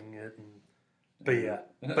rebirthing it.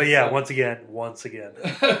 But yeah, once again,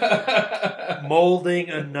 molding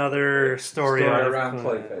another story around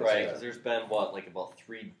Clayface. Right, because there's been, about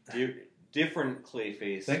 3 different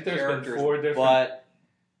Clayface I think there's characters. been 4 different. But,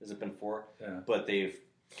 has it been 4? Yeah. But they've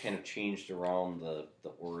kind of changed around the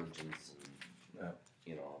origins and,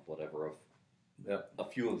 whatever of a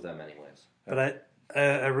few of them anyways. But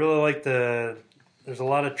I really like there's a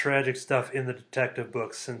lot of tragic stuff in the detective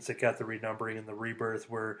books since it got the renumbering and the rebirth,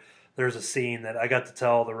 where there's a scene that I got to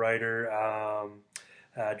tell the writer,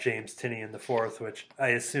 James Tynion IV, which I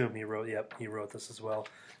assume he wrote. Yep, he wrote this as well.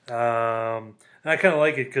 And I kind of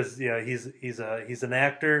like it because he's an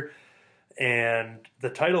actor, and the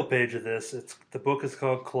title page of this, the book is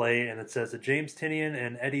called Clay, and it says a James Tynion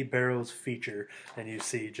and Eddie Barrows feature, and you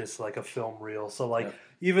see just like a film reel. So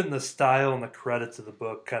even the style and the credits of the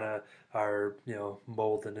book kind of are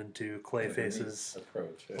molded into Clayface's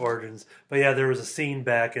approach, origins. But yeah, there was a scene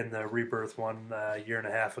back in the Rebirth one a year and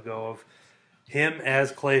a half ago of him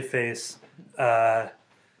as Clayface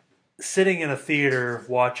sitting in a theater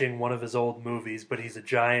watching one of his old movies, but he's a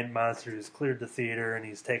giant monster who's cleared the theater and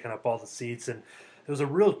he's taken up all the seats, and it was a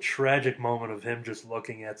real tragic moment of him just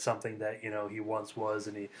looking at something that he once was,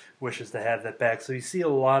 and he wishes to have that back. So you see a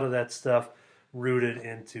lot of that stuff rooted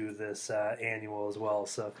into this annual as well.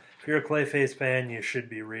 So if you're a Clayface fan, you should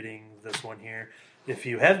be reading this one here. If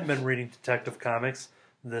you haven't been reading Detective Comics,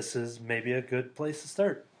 this is maybe a good place to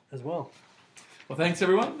start as well. Well, thanks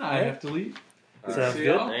everyone. I have to leave. Sounds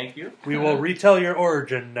good. Thank you. We will retell your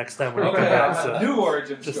origin next time we come back. So. New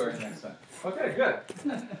origin story next time. Okay, good.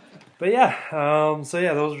 But yeah,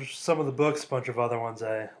 those are some of the books. A bunch of other ones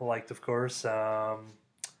I liked, of course.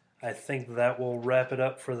 I think that will wrap it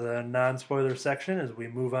up for the non-spoiler section as we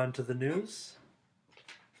move on to the news.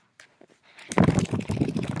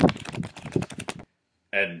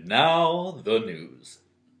 And now, the news.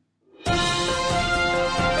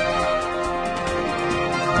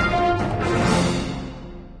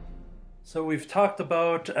 So we've talked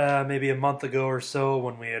about maybe a month ago or so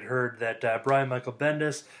when we had heard that Brian Michael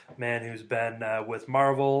Bendis, man who's been with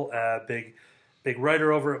Marvel, big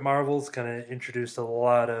writer over at Marvel's, kind of introduced a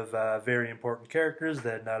lot of very important characters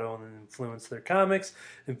that not only influenced their comics,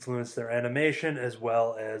 influenced their animation, as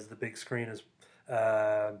well as the big screen as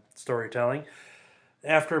storytelling.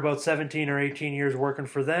 After about 17 or 18 years working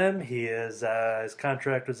for them, his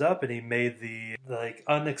contract was up, and he made the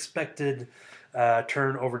unexpected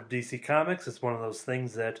turn over to DC Comics. It's one of those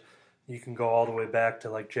things that you can go all the way back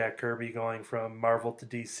to Jack Kirby going from Marvel to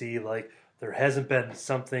DC. There hasn't been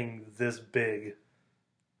something this big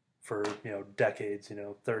for decades,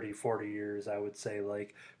 30, 40 years, I would say,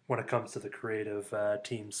 when it comes to the creative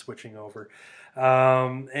team switching over.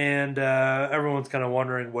 And everyone's kind of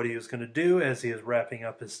wondering what he was going to do as he is wrapping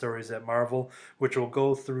up his stories at Marvel, which will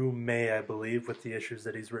go through May, I believe, with the issues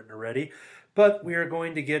that he's written already. But we are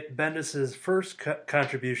going to get Bendis' first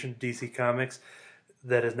contribution to DC Comics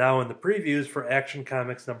that is now in the previews for Action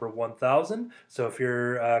Comics number 1000. So if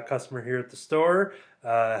you're a customer here at the store,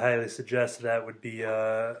 I highly suggest that would be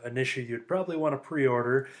an issue you'd probably want to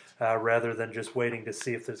pre-order rather than just waiting to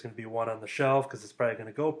see if there's going to be one on the shelf, because it's probably going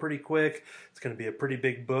to go pretty quick. It's going to be a pretty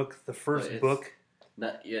big book. The first book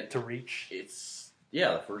not yet to reach. It's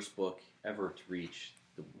the first book ever to reach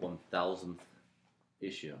the 1000th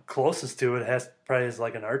issue. Closest to it has probably is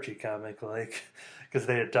like an Archie comic, like because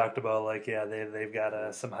they had talked about like they've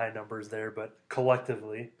got some high numbers there, but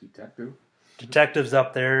collectively Detective's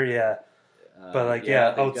up there, yeah. But like they've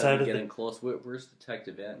outside gotta of be getting close. Where's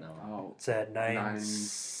Detective at now? Oh, it's at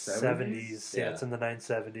 970s. 970s? Yeah, it's in the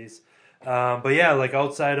 970s. But yeah, like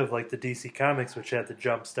outside of like the DC Comics, which had the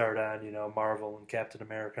jump start on Marvel and Captain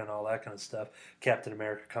America and all that kind of stuff. Captain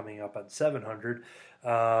America coming up on 700.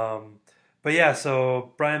 But yeah,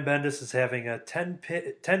 so Brian Bendis is having a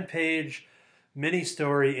 10-page mini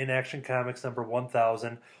story in Action Comics number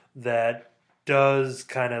 1000 that does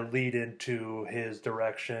kind of lead into his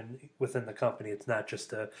direction within the company. It's not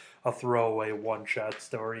just a throwaway one-shot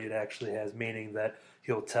story. It actually has meaning that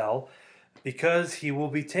he'll tell, because he will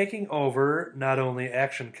be taking over not only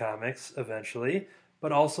Action Comics eventually,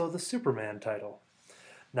 but also the Superman title.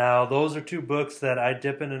 Now, those are two books that I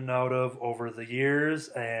dip in and out of over the years,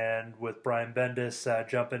 and with Brian Bendis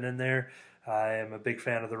jumping in there, I am a big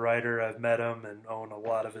fan of the writer. I've met him and own a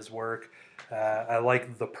lot of his work. I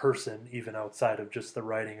like the person, even outside of just the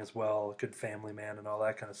writing as well, a good family man and all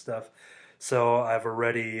that kind of stuff. So I've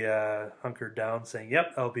already hunkered down saying,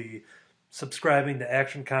 yep, I'll be subscribing to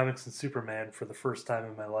Action Comics and Superman for the first time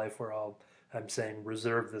in my life, where I'm saying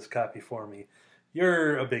reserve this copy for me.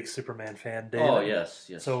 You're a big Superman fan, David. Oh,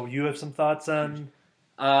 yes. So you have some thoughts on...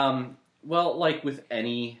 Well, like with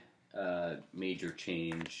any major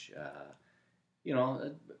change,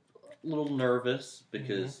 a little nervous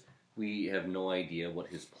because we have no idea what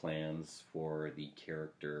his plans for the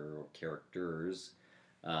character or characters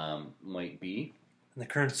might be. And the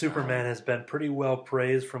current Superman has been pretty well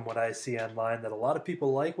praised from what I see online, that a lot of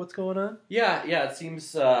people like what's going on. Yeah, it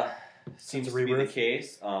seems to be the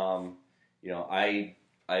case. I've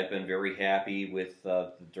been very happy with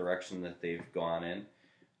the direction that they've gone in.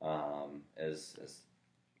 As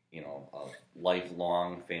a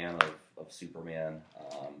lifelong fan of Superman.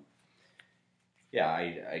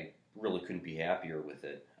 I really couldn't be happier with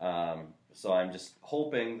it. So I'm just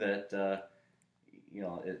hoping that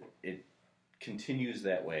it continues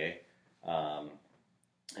that way.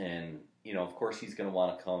 And of course he's going to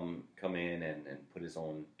want to come in and put his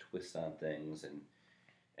own twist on things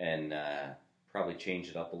and probably change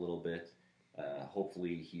it up a little bit.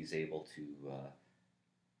 Hopefully he's able to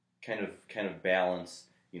kind of balance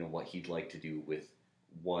what he'd like to do with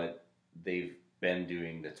what they've been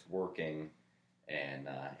doing that's working, and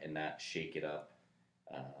not shake it up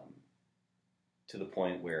to the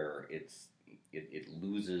point where it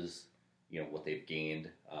loses what they've gained.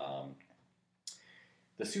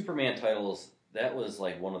 The Superman titles, that was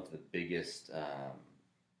like one of the biggest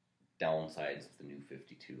downsides of the New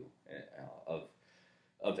 52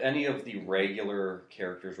 of any of the regular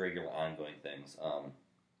characters, regular ongoing things.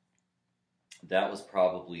 That was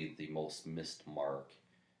probably the most missed mark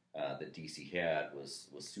that DC had was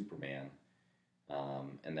Superman,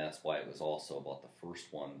 and that's why it was also about the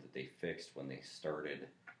first one that they fixed when they started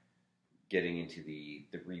getting into the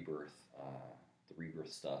rebirth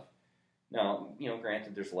stuff. Now,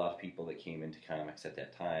 granted, there's a lot of people that came into comics at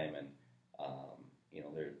that time, and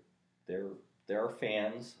there are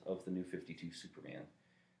fans of the New 52 Superman,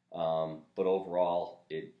 but overall,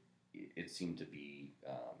 it seemed to be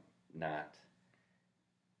not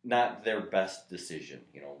their best decision,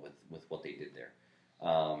 with what they did there.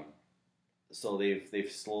 So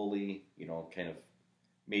they've slowly, kind of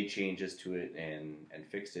made changes to it and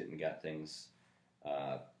fixed it and got things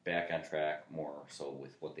back on track more so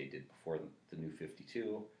with what they did before the New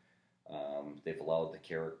 52. They've allowed the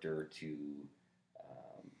character to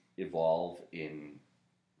evolve in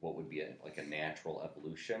what would be like a natural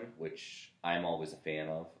evolution, which I'm always a fan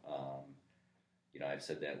of. I've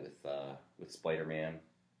said that with Spider-Man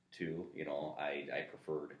too. I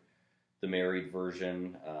preferred the married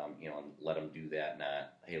version, and let him do that,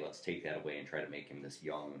 not, hey, let's take that away and try to make him this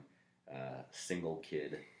young, single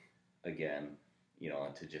kid again,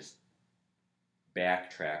 to just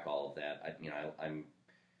backtrack all of that.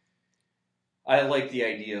 I like the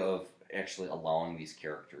idea of actually allowing these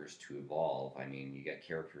characters to evolve. I mean, you got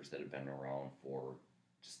characters that have been around for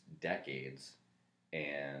just decades,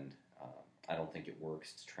 and I don't think it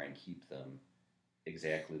works to try and keep them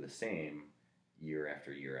exactly the same year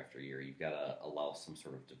after year after year. You've got to allow some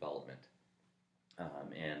sort of development,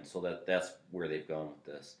 and so that's where they've gone with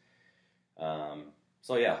this.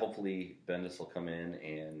 So yeah, hopefully Bendis will come in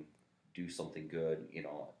and do something good.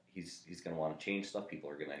 He's going to want to change stuff. People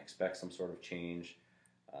are going to expect some sort of change,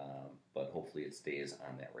 but hopefully it stays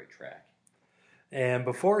on that right track. And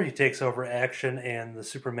before he takes over Action and the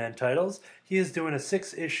Superman titles, he is doing a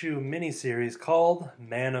 6-issue miniseries called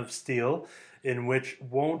Man of Steel, in which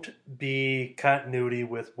won't be continuity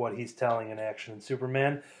with what he's telling in Action and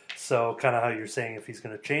Superman. So, kind of how you're saying, if he's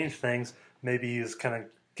going to change things, maybe he's kind of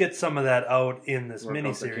get some of that out in this Work out the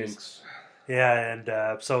miniseries. kinks. Yeah,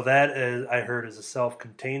 and so that is, I heard, is a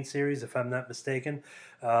self-contained series, if I'm not mistaken.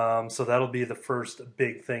 So that'll be the first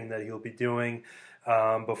big thing that he'll be doing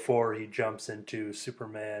before he jumps into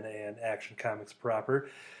Superman and Action Comics proper.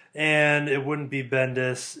 And it wouldn't be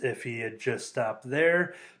Bendis if he had just stopped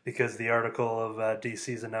there, because the article of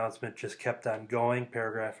DC's announcement just kept on going,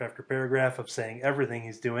 paragraph after paragraph, of saying everything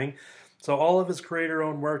he's doing. So all of his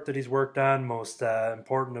creator-owned work that he's worked on, most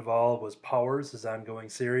important of all, was Powers, his ongoing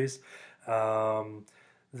series.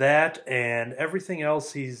 That and everything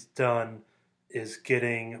else he's done is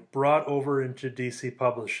getting brought over into DC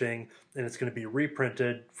Publishing, and it's going to be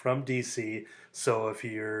reprinted from DC. So if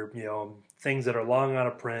you're, things that are long out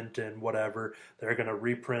of print and whatever, they're going to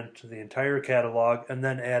reprint the entire catalog and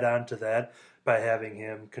then add on to that by having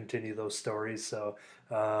him continue those stories. So,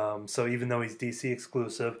 so even though he's DC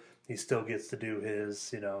exclusive, he still gets to do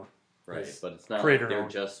his, Right, his but it's not like creator they're own.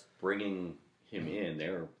 just bringing him in.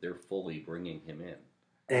 They're fully bringing him in.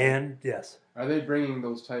 And yes, Are they bringing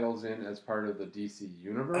those titles in as part of the DC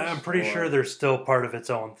universe? I'm pretty sure they're still part of its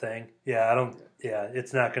own thing. Yeah,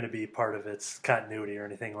 it's not going to be part of its continuity or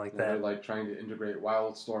anything like They're that. like trying to integrate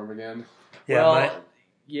Wildstorm again. Yeah, Well,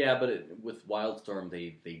 yeah, but with Wildstorm,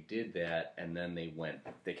 they did that, and then they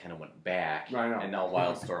kind of went back, I know. and now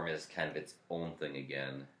Wildstorm is kind of its own thing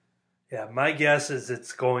again. my guess is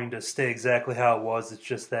it's going to stay exactly how it was. It's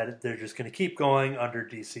just that they're just going to keep going under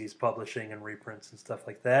DC's publishing and reprints and stuff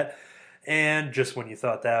like that. And just when you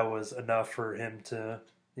thought that was enough for him to,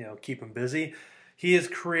 keep him busy, he is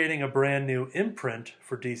creating a brand new imprint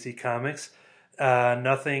for DC Comics.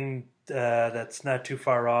 Nothing that's not too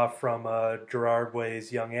far off from Gerard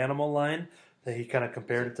Way's Young Animal line. That he kind of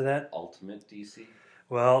compared it to that. Ultimate DC.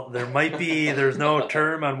 Well, there's no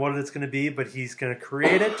term on what it's going to be, but he's going to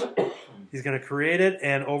create it. He's going to create it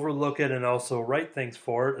and overlook it and also write things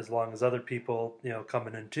for it, as long as other people,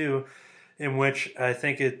 coming in too, in which I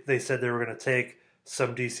think they said they were going to take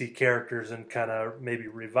some DC characters and kind of maybe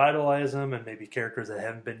revitalize them, and maybe characters that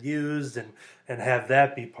haven't been used, and have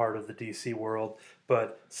that be part of the DC world.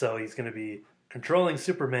 But so he's going to be controlling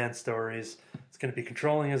Superman stories. He's going to be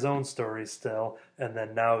controlling his own stories still, and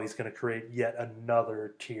then now he's going to create yet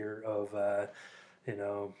another tier of,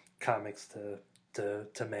 comics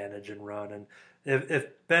to manage and run. And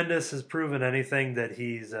if Bendis has proven anything, that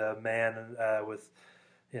he's a man with,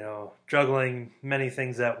 juggling many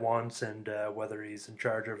things at once, and whether he's in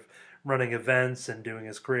charge of running events and doing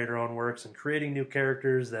his creator-owned works and creating new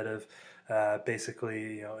characters that have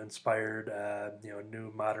basically, inspired,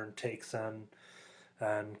 new modern takes on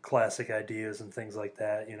classic ideas and things like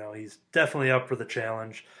that. He's definitely up for the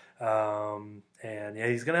challenge. And yeah,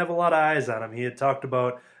 he's going to have a lot of eyes on him. He had talked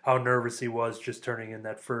about how nervous he was just turning in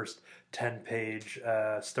that first 10-page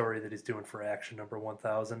story that he's doing for Action number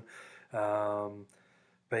 1000.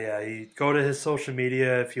 But yeah, go to his social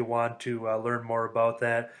media if you want to learn more about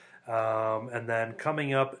that. And then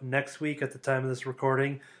coming up next week at the time of this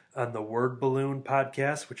recording on the Word Balloon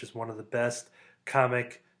podcast, which is one of the best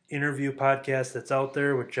comic interview podcasts that's out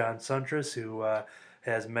there, with John Suntress, who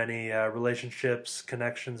has many relationships,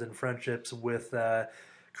 connections, and friendships with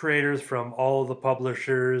creators from all of the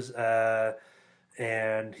publishers.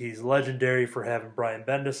 And he's legendary for having Brian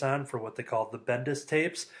Bendis on for what they call the Bendis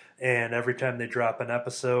tapes. And every time they drop an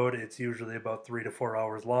episode, it's usually about 3 to 4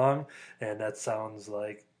 hours long. And that sounds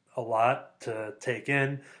like a lot to take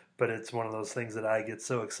in, but it's one of those things that I get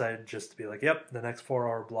so excited just to be like, yep, the next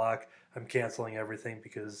 4-hour block, I'm canceling everything,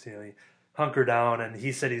 because, he hunker down. And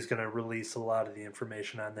he said he's going to release a lot of the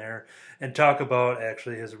information on there and talk about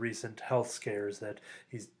actually his recent health scares, that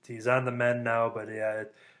he's on the mend now, but yeah,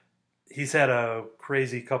 he's had a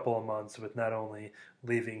crazy couple of months with not only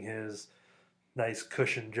leaving his nice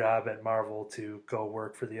cushion job at Marvel to go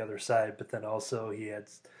work for the other side, but then also he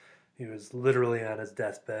was literally on his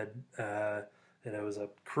deathbed, and it was a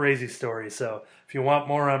crazy story. So if you want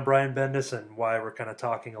more on Brian Bendis and why we're kind of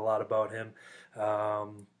talking a lot about him,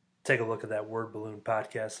 take a look at that Word Balloon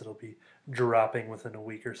podcast. It'll be dropping within a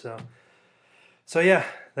week or so. So yeah,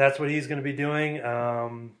 that's what he's going to be doing.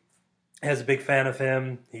 As a big fan of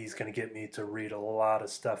him, he's going to get me to read a lot of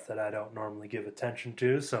stuff that I don't normally give attention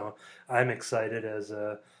to. So I'm excited as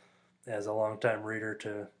a longtime reader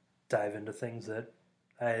to dive into things that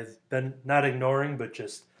I've been not ignoring, but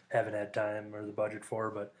just haven't had time or the budget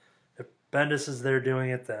for. But if Bendis is there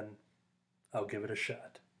doing it, then I'll give it a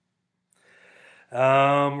shot.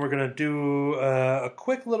 We're going to do a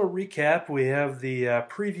quick little recap. We have the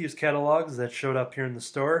previews catalogs that showed up here in the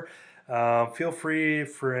store. Feel free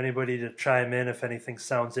for anybody to chime in if anything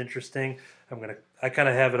sounds interesting. I kind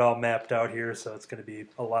of have it all mapped out here, so it's going to be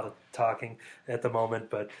a lot of talking at the moment.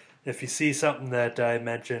 But if you see something that I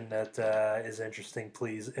mentioned that is interesting,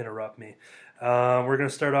 please interrupt me. We're going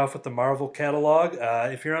to start off with the Marvel catalog.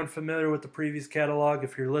 If you're unfamiliar with the previews catalog,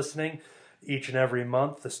 if you're listening, each and every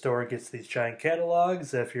month the store gets these giant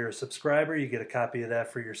catalogs. If you're a subscriber, you get a copy of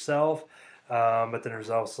that for yourself. But then there's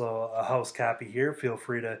also a house copy here. Feel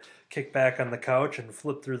free to kick back on the couch and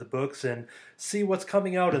flip through the books and see what's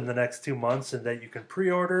coming out in the next 2 months, and that you can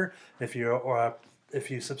pre-order. If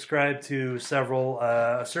you subscribe to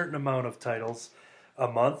a certain amount of titles a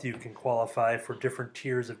month, you can qualify for different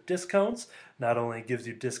tiers of discounts. Not only gives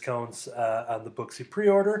you discounts on the books you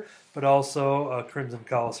pre-order, but also a Crimson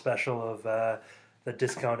Call special of the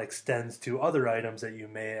discount extends to other items that you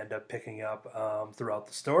may end up picking up throughout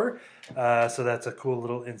the store. So that's a cool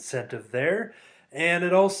little incentive there. And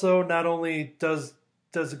it also not only does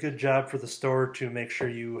a good job for the store to make sure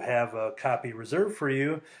you have a copy reserved for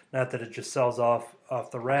you, not that it just sells off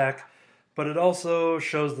the rack, but it also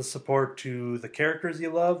shows the support to the characters you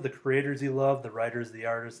love, the creators you love, the writers, the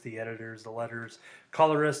artists, the editors, the letters,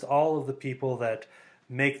 colorists, all of the people that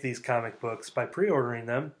make these comic books by pre-ordering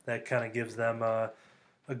them. That kind of gives them a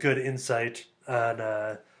good insight on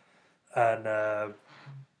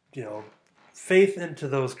faith into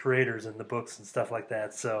those creators and the books and stuff like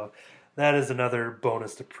that. So that is another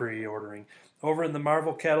bonus to pre-ordering. Over in the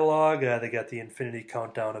Marvel catalog, they got the Infinity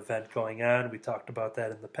Countdown event going on. We talked about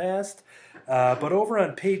that in the past. But over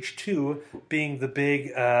on page 2, being the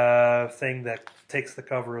big thing that takes the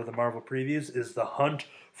cover of the Marvel previews, is the Hunt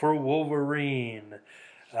for Wolverine.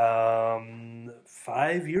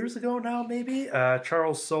 5 years ago now, maybe,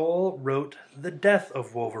 Charles Soule wrote The Death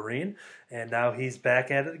of Wolverine, and now he's back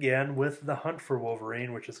at it again with The Hunt for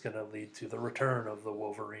Wolverine, which is going to lead to the return of the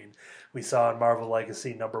Wolverine. We saw in Marvel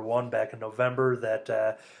Legacy #1 back in November that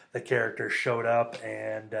the character showed up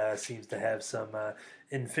and seems to have some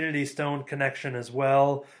Infinity Stone connection as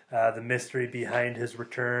well. The mystery behind his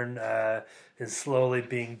return is slowly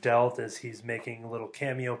being dealt as he's making little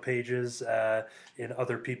cameo pages in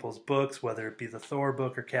other people's books, whether it be the Thor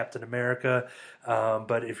book or Captain America.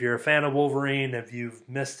 But if you're a fan of Wolverine, if you've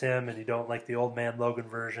missed him and you don't like the Old Man Logan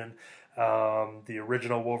version, the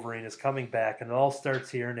original Wolverine is coming back, and it all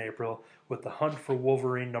starts here in April with The Hunt for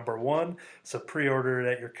Wolverine #1. So pre-order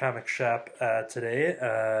it at your comic shop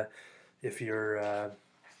today if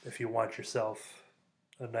you want yourself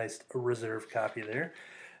a nice reserve copy there.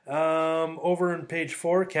 Over on page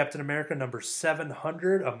 4, Captain America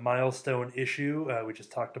 #700, a milestone issue. We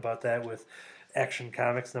just talked about that with Action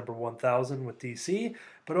Comics #1000 with DC.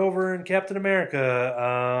 But over in Captain America,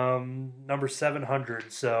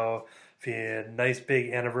 #700. So if you had a nice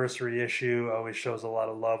big anniversary issue, always shows a lot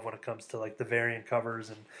of love when it comes to like the variant covers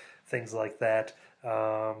and things like that.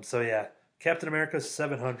 So yeah, Captain America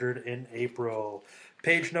 700 in April.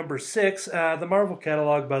 Page #6, the Marvel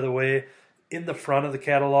catalog, by the way. In the front of the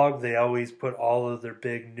catalog, they always put all of their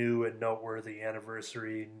big, new, and noteworthy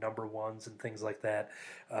anniversary #1s and things like that.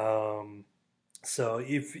 So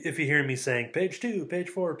if you hear me saying page 2, page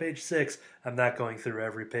 4, page 6, I'm not going through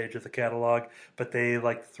every page of the catalog, but they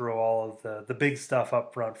like to throw all of the big stuff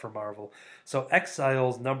up front for Marvel. So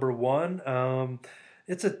Exiles #1.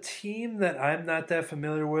 It's a team that I'm not that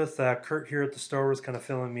familiar with. Kurt here at the store was kind of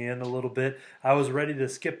filling me in a little bit. I was ready to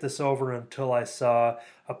skip this over until I saw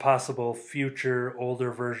a possible future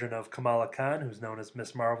older version of Kamala Khan, who's known as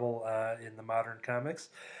Miss Marvel in the modern comics.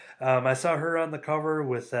 I saw her on the cover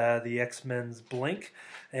with the X-Men's Blink,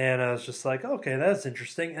 and I was just like, okay, that's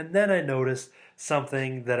interesting. And then I noticed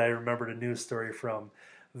something that I remembered a news story from.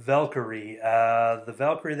 Valkyrie, the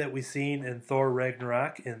Valkyrie that we've seen in Thor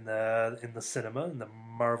Ragnarok in the cinema, in the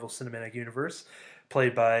Marvel Cinematic Universe,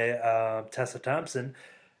 played by Tessa Thompson.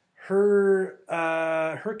 Her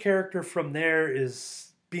character from there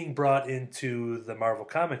is being brought into the Marvel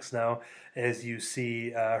Comics now, as you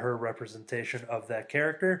see her representation of that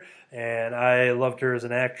character. And I loved her as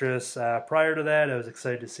an actress. Prior to that, I was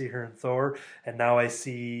excited to see her in Thor, and now I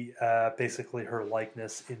see basically her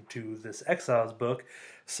likeness into this Exiles book.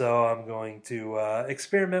 So I'm going to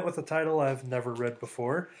experiment with a title I've never read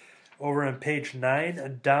before. Over on page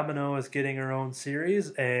 9, Domino is getting her own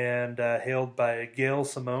series, and hailed by Gail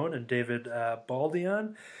Simone and David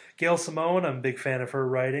Baldion. Gail Simone, I'm a big fan of her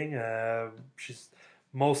writing. She's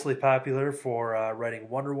mostly popular for writing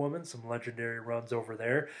Wonder Woman, some legendary runs over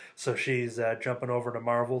there. So she's jumping over to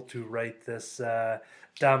Marvel to write this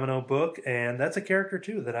Domino book, and that's a character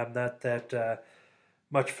too that I'm not that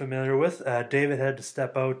much familiar with. David had to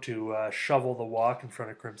step out to shovel the walk in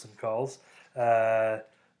front of Crimson Call's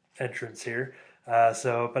entrance here.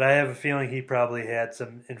 But I have a feeling he probably had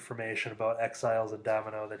some information about Exiles and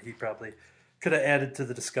Domino that he probably could have added to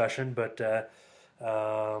the discussion. But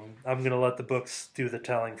I'm going to let the books do the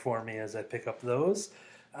telling for me as I pick up those.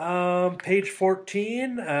 Page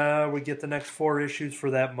 14, we get the next 4 issues for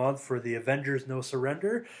that month for the Avengers No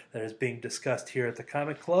Surrender that is being discussed here at the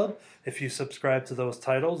Comic Club. If you subscribe to those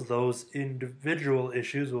titles, those individual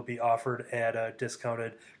issues will be offered at a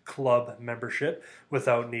discounted club membership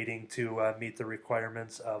without needing to meet the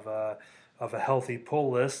requirements of a healthy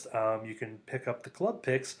pull list. You can pick up the club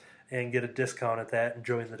picks and get a discount at that and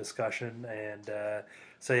join the discussion. And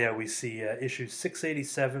we see issues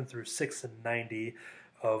 687 through 690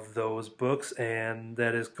 of those books, and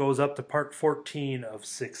that goes up to part 14 of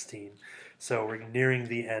 16. So we're nearing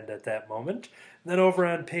the end at that moment. And then over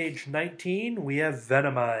on page 19, we have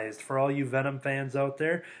Venomized. For all you Venom fans out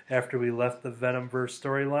there, after we left the Venomverse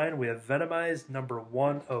storyline, we have Venomized number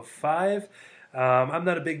 1 of 5. I'm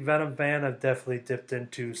not a big Venom fan. I've definitely dipped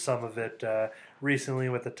into some of it recently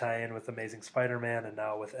with the tie-in with Amazing Spider-Man and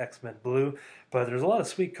now with X-Men Blue. But there's a lot of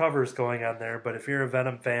sweet covers going on there. But if you're a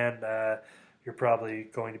Venom fan, you're probably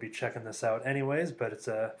going to be checking this out anyways, but it's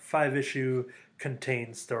a 5-issue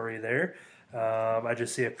contained story there. I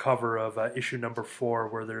just see a cover of issue number 4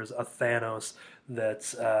 where there's a Thanos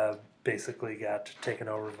that's basically got taken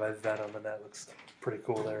over by Venom, and that looks pretty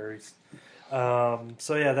cool there.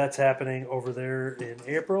 That's happening over there in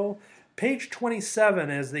April. Page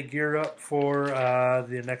 27, as they gear up for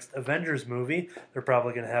the next Avengers movie, they're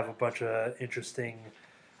probably going to have a bunch of interesting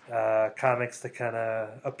comics that kind of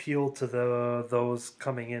appeal to those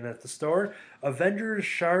coming in at the store. Avengers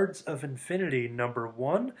Shards of Infinity number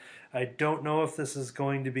 1. I don't know if this is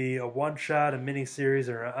going to be a one-shot, a miniseries,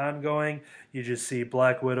 or an ongoing. You just see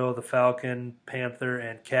Black Widow, the Falcon, Panther,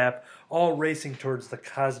 and Cap all racing towards the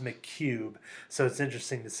Cosmic Cube. So it's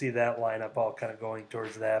interesting to see that lineup all kind of going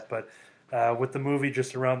towards that. But with the movie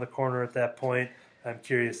just around the corner at that point, I'm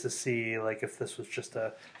curious to see if this was just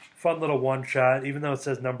a fun little one-shot. Even though it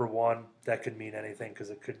says number 1, that could mean anything because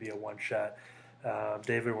it could be a one-shot.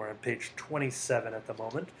 David, we're on page 27 at the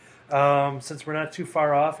moment. Since we're not too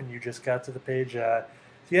far off and you just got to the page, do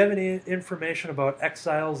you have any information about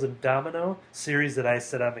Exiles and Domino, series that I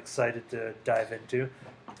said I'm excited to dive into?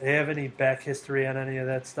 Do you have any back history on any of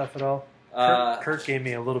that stuff at all? Kurt gave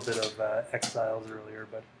me a little bit of Exiles earlier,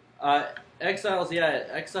 but Exiles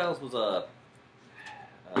was a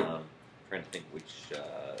trying to think which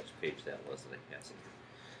page that was that I can't see.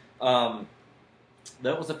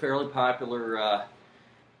 That was a fairly popular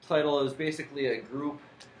title. It was basically a group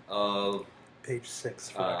of page 6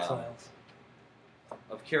 for Exiles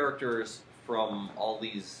of characters from all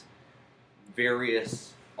these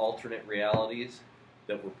various alternate realities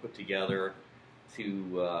that were put together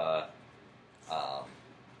to, I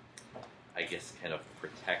guess, kind of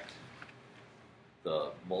protect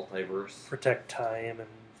the multiverse, protect time and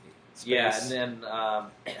space. Yeah, and then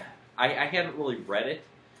I hadn't really read it,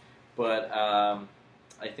 but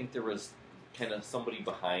I think there was kind of somebody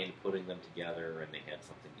behind putting them together, and they had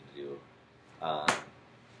something to do.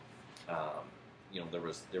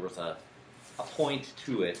 There was a point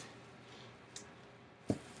to it,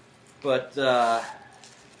 but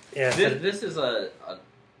this is a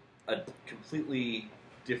completely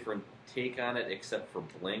different take on it, except for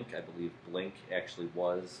Blink. I believe Blink actually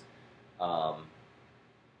was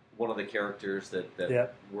one of the characters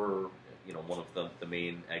that were, one of the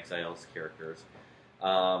main Exiles characters,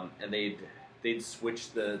 and they'd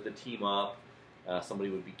switch the team up. Somebody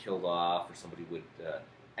would be killed off, or somebody would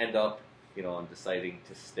end up, on deciding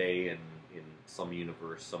to stay in some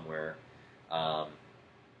universe somewhere.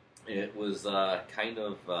 It was kind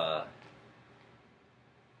of.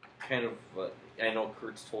 I know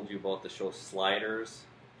Kurt's told you about the show Sliders.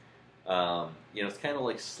 It's kind of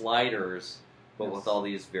like Sliders, but with all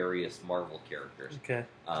these various Marvel characters. Okay.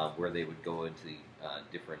 Where they would go into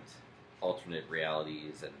different alternate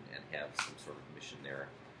realities and have some sort of mission there.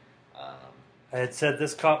 I had said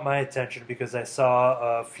this caught my attention because I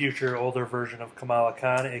saw a future older version of Kamala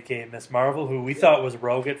Khan, aka Miss Marvel, who we thought was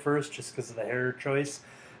Rogue at first just because of the hair choice.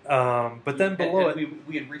 But then below it...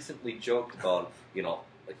 We had recently joked about,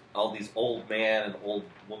 all these old man and old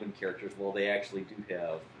woman characters. Well, they actually do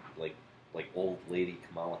have, like old lady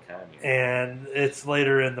Kamala Khan here. And it's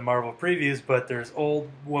later in the Marvel previews, but there's old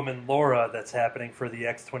woman Laura that's happening for the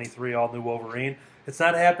X-23 All New Wolverine. It's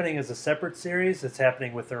not happening as a separate series. It's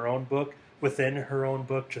happening with her own book, within her own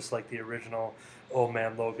book, just like the original Old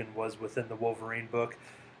Man Logan was within the Wolverine book.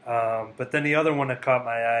 But then the other one that caught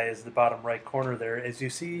my eye is the bottom right corner there, as you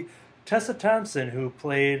see Tessa Thompson, who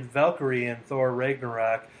played Valkyrie in Thor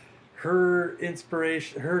Ragnarok. Her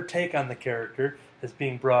inspiration, her take on the character is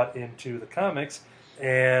being brought into the comics,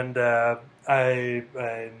 and I'm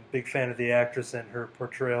a big fan of the actress and her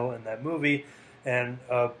portrayal in that movie. And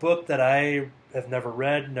a book that I have never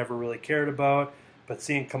read, never really cared about, but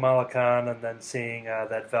seeing Kamala Khan and then seeing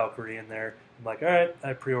that Valkyrie in there, I'm like, all right,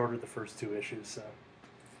 I pre-ordered the first 2 issues.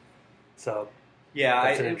 So Yeah,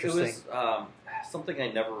 That's an it was interesting- something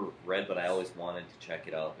I never read, but I always wanted to check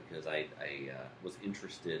it out because I was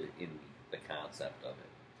interested in the concept of it,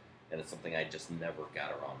 and it's something I just never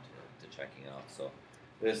got around to checking out. So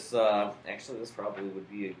this probably would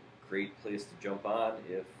be a great place to jump on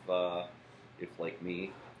if like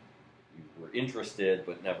me, you were interested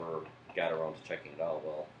but never got around to checking it out.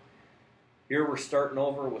 Well, here we're starting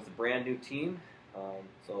over with a brand new team,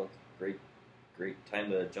 so it's a great time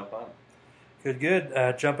to jump on. Good.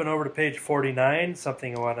 Jumping over to page 49,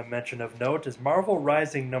 something I want to mention of note is Marvel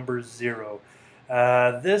Rising number 0.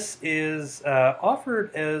 This is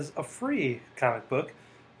offered as a free comic book,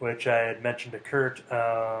 which I had mentioned to Kurt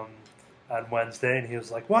on Wednesday, and he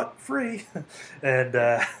was like, "What? Free?"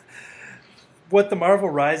 And what the Marvel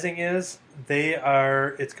Rising is,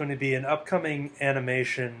 it's going to be an upcoming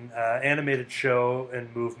animated show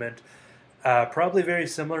and movement. Probably very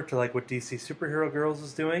similar to like what DC Superhero Girls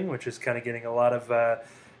is doing, which is kind of getting a lot of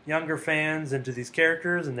younger fans into these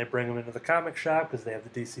characters, and they bring them into the comic shop because they have the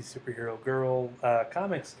DC Superhero Girl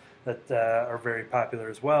comics that are very popular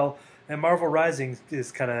as well. And Marvel Rising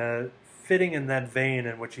is kind of fitting in that vein,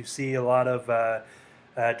 in which you see a lot of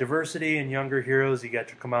diversity in younger heroes. You got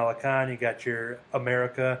your Kamala Khan, you got your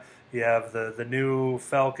America, you have the new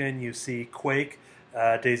Falcon, you see Quake.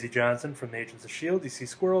 Daisy Johnson from Agents of S.H.I.E.L.D. You see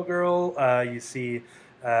Squirrel Girl. You see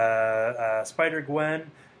Spider-Gwen.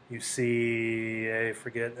 You see, I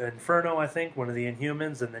forget, Inferno, I think, one of the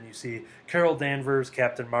Inhumans. And then you see Carol Danvers,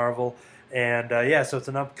 Captain Marvel. And so it's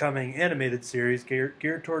an upcoming animated series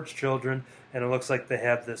geared towards children. And it looks like they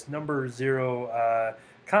have this number 0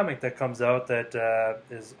 comic that comes out that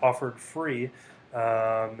is offered free.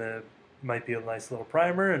 It might be a nice little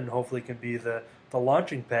primer and hopefully can be the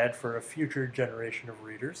launching pad for a future generation of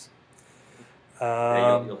readers.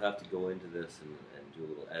 You'll have to go into this and do a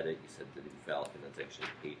little edit. You said the new Falcon, that's actually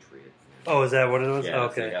Patriot. Oh, is that what it was? Yeah,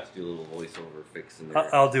 okay. So you have to do a little voiceover fix in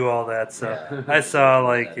there. I'll do all that. So Yeah. I saw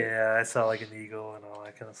like an eagle and all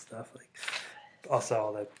that kind of stuff. Like I saw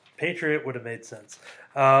all that. Patriot would have made sense.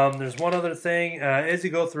 There's one other thing. As you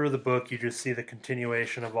go through the book, you just see the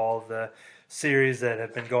continuation of all of the series that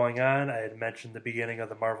have been going on. I had mentioned the beginning of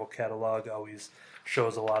the Marvel catalog always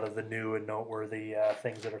shows a lot of the new and noteworthy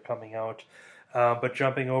things that are coming out. But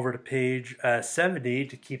jumping over to page 70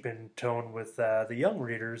 to keep in tone with the young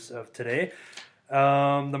readers of today,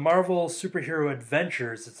 the Marvel Superhero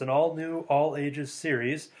Adventures. It's an all-new, all-ages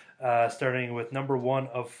series, starting with number 1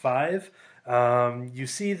 of 5. You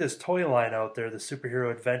see this toy line out there, the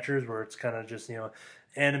Superhero Adventures, where it's kind of just,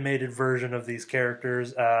 animated version of these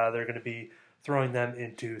characters. They're going to be throwing them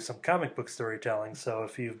into some comic book storytelling. So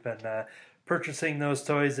if you've been purchasing those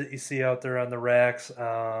toys that you see out there on the racks,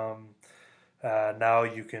 now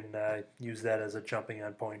you can use that as a jumping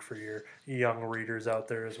on point for your young readers out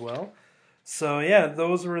there as well. So yeah,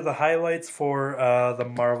 those were the highlights for the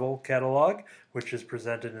Marvel catalog, which is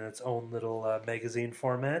presented in its own little magazine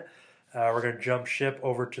format. We're going to jump ship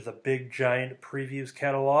over to the big giant previews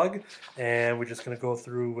catalog, and we're just going to go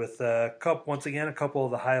through with a couple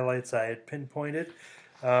of the highlights I had pinpointed.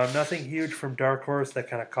 Nothing huge from Dark Horse that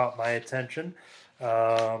kind of caught my attention.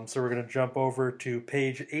 So we're going to jump over to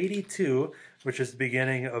page 82, which is the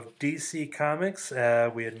beginning of DC Comics.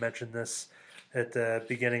 We had mentioned this at the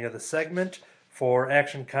beginning of the segment for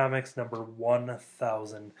Action Comics number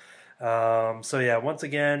 1000. Once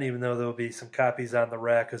again, even though there will be some copies on the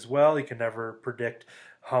rack as well, you can never predict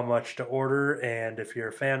how much to order. And if you're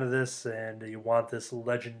a fan of this and you want this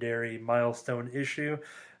legendary milestone issue,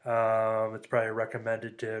 it's probably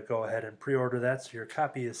recommended to go ahead and pre-order that so your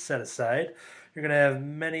copy is set aside. You're going to have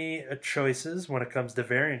many choices when it comes to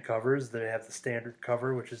variant covers. They have the standard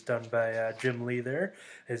cover, which is done by Jim Lee there.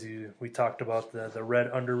 We talked about the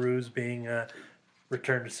red underoos being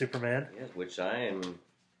Return to Superman. Yeah, which I am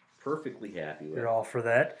perfectly happy with. You're all for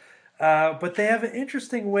that. But they have an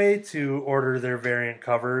interesting way to order their variant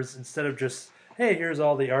covers. Instead of just, hey, here's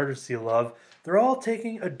all the artists you love, they're all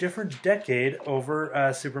taking a different decade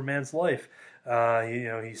over Superman's life.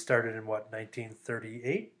 He started in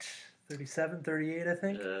 1938? 37, 38, I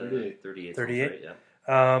think? 38. 38. Right,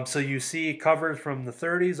 So you see covers from the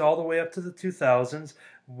 30s all the way up to the 2000s.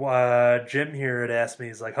 Jim here had asked me,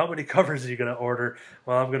 he's like, how many covers are you going to order?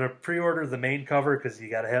 Well, I'm going to pre-order the main cover because you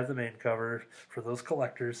got to have the main cover for those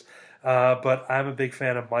collectors. But I'm a big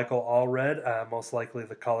fan of Michael Allred. Most likely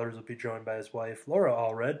the colors will be joined by his wife, Laura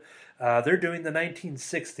Allred. They're doing the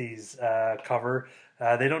 1960s cover.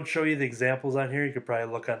 They don't show you the examples on here. You could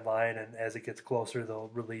probably look online, and as it gets closer, they'll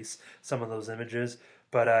release some of those images.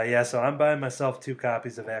 But yeah, so I'm buying myself 2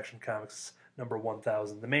 copies of Action Comics number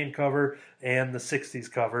 1000, the main cover and the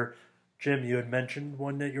 60s cover. Jim, you had mentioned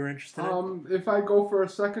one that you're interested in? If I go for a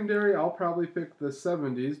secondary, I'll probably pick the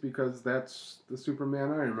 70s because that's the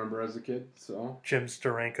Superman I remember as a kid. So Jim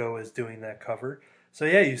Steranko is doing that cover. So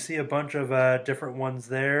yeah, you see a bunch of different ones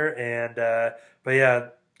there, and but yeah,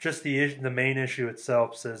 just the main issue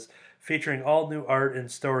itself says featuring all new art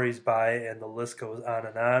and stories by, and the list goes on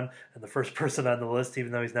and on. And the first person on the list,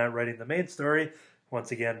 even though he's not writing the main story,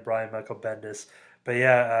 once again, Brian Michael Bendis. But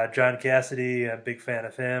yeah, John Cassidy, I'm a big fan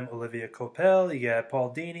of him. Olivia Coppel, you got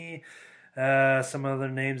Paul Dini, some other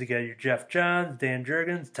names. You got your Jeff Johns, Dan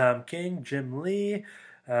Jurgens, Tom King, Jim Lee,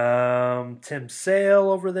 Tim Sale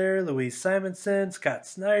over there, Louise Simonson, Scott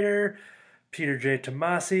Snyder, Peter J.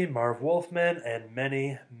 Tomasi, Marv Wolfman, and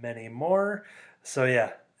many, many more. So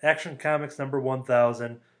yeah, Action Comics number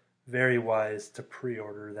 1000. Very wise to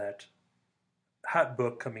pre-order that hot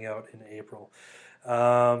book coming out in April.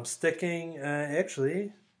 Sticking,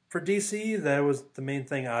 actually, for DC, that was the main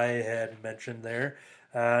thing I had mentioned there.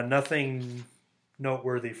 Nothing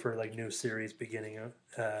noteworthy for like new series beginning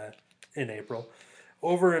in April.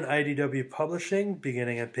 Over in IDW Publishing,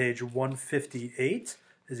 beginning on page 158,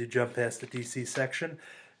 as you jump past the DC section.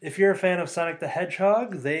 If you're a fan of Sonic the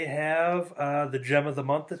Hedgehog, they have the Gem of the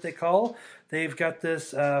Month that they call. They've got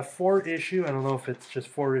this 4-issue, I don't know if it's just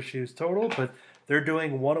 4 issues total, but they're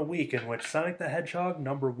doing one a week in which Sonic the Hedgehog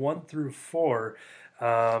number 1 through 4.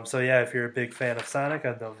 So yeah, if you're a big fan of Sonic,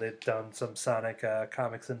 I know they've done some Sonic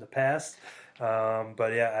comics in the past.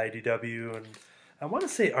 But yeah, IDW, and I want to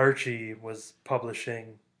say Archie was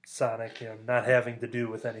publishing Sonic, not having to do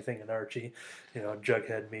with anything in Archie,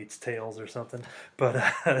 Jughead meets Tails or something. But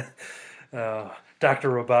Dr.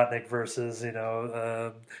 Robotnik versus,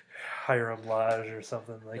 Hiram Lodge or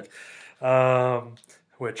something like.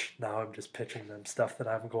 Which now I'm just pitching them stuff that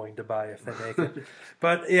I'm going to buy if they make it.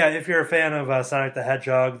 But yeah, if you're a fan of Sonic the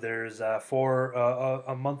Hedgehog, there's a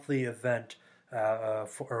monthly event,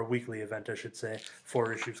 or a weekly event, I should say,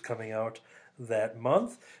 4 issues coming out that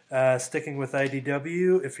month. Sticking with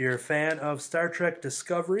IDW, if you're a fan of Star Trek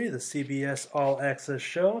Discovery, the CBS All Access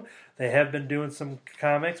show, they have been doing some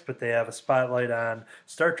comics, but they have a spotlight on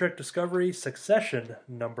Star Trek Discovery Succession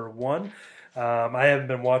number 1. I haven't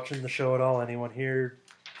been watching the show at all. Anyone here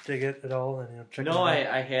dig it at all? No,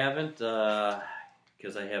 I haven't,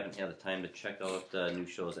 because I haven't had the time to check out new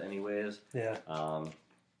shows anyways. Yeah.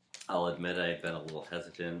 I'll admit I've been a little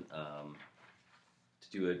hesitant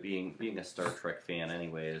to do it. Being a Star Trek fan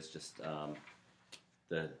anyways, just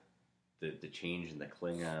the change in the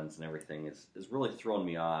Klingons and everything is really thrown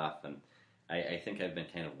me off, and I think I've been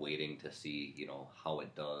kind of waiting to see, how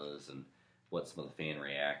it does and what some of the fan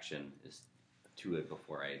reaction is to it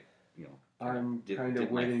before I, I'm kind of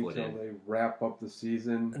waiting till they wrap up the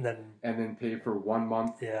season and then pay for 1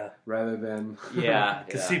 month, rather than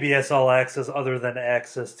because CBS All Access, other than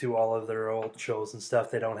access to all of their old shows and stuff,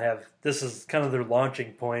 they don't have. This is kind of their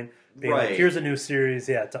launching point. Being like, here's a new series,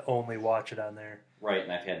 to only watch it on there. Right,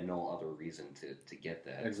 and I've had no other reason to get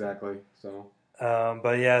that. Exactly. So.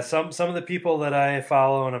 But yeah, some of the people that I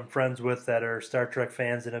follow and I'm friends with that are Star Trek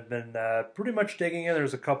fans and have been pretty much digging it.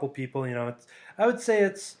 There's a couple people, I would say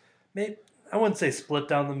it's maybe. I wouldn't say split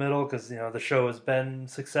down the middle because the show has been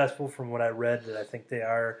successful from what I read. That I think they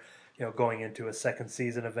are going into a second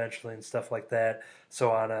season eventually and stuff like that.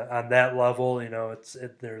 So on that level,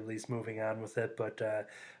 they're at least moving on with it. But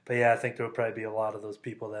yeah, I think there would probably be a lot of those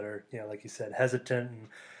people that are like you said, hesitant. And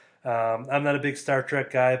I'm not a big Star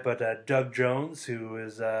Trek guy, but Doug Jones, who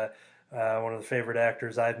is one of the favorite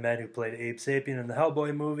actors I've met, who played Abe Sapien in the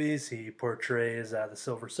Hellboy movies, he portrays the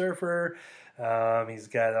Silver Surfer. He's a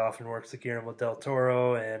guy that often works with Guillermo del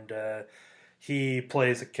Toro, and he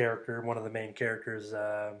plays a character, one of the main characters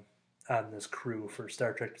on this crew for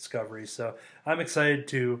Star Trek Discovery. So I'm excited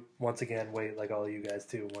to, once again, wait like all you guys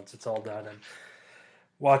too, once it's all done, and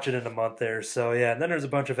watch it in a month there. So yeah, and then there's a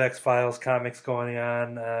bunch of X-Files comics going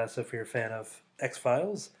on. So if you're a fan of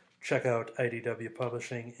X-Files, check out IDW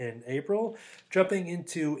Publishing in April. Jumping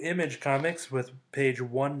into Image Comics with page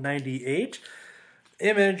 198.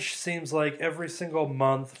 Image seems like every single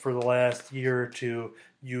month for the last year or two,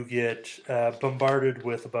 you get bombarded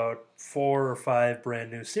with about 4 or 5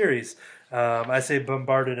 brand new series. I say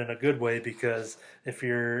bombarded in a good way because if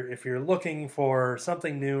you're looking for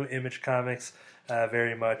something new, Image Comics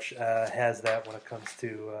very much has that when it comes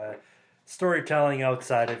to storytelling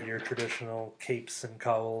outside of your traditional capes and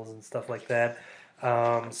cowls and stuff like that.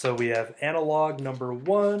 So we have Analog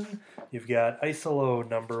 #1. You've got Isolo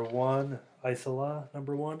 #1. Isola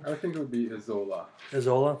 #1. I think it would be Isola.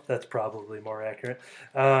 Isola, that's probably more accurate.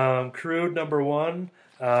 Crude #1.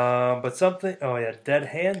 But something, oh yeah, Dead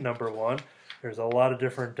Hand #1. There's a lot of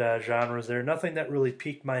different genres there. Nothing that really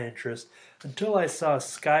piqued my interest until I saw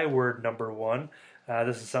Skyward #1.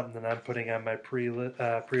 This is something that I'm putting on my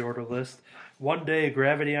pre-order list. One day,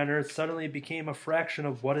 gravity on Earth suddenly became a fraction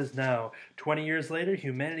of what is now. 20 years later,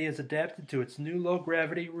 humanity has adapted to its new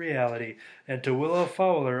low-gravity reality. And to Willow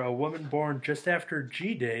Fowler, a woman born just after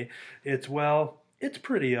G-Day, it's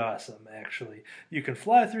pretty awesome, actually. You can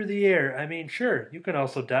fly through the air. I mean, sure, you can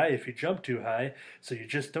also die if you jump too high, so you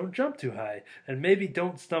just don't jump too high. And maybe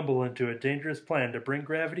don't stumble into a dangerous plan to bring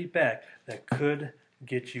gravity back that could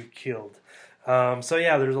get you killed. So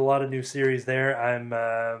yeah, there's a lot of new series there.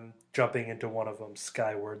 I'm jumping into one of them,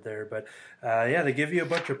 Skyward there. But yeah, they give you a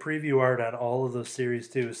bunch of preview art on all of those series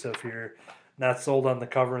too. So if you're not sold on the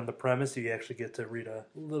cover and the premise, you actually get to read a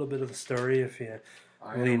little bit of the story if you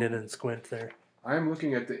lean in and squint there. I'm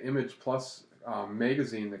looking at the Image Plus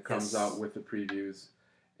magazine that comes Yes. out with the previews,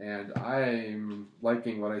 and I'm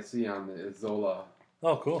liking what I see on the Isola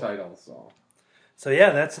Oh, cool. title. So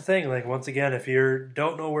yeah, that's the thing. Like once again, if you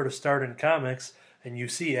don't know where to start in comics and you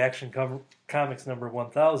see Action Comics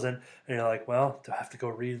 #1000, and you're like, well, do I have to go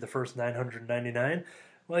read the first 999?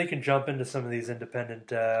 Well, you can jump into some of these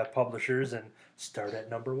independent publishers and start at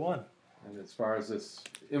 #1. And as far as this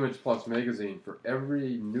Image Plus magazine, for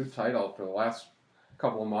every new title for the last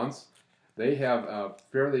couple of months, they have a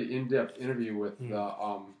fairly in-depth interview with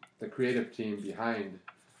the creative team behind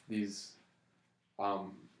these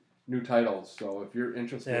new titles. So if you're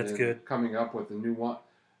interested in coming up with a new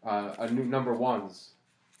 #1s,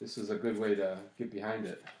 this is a good way to get behind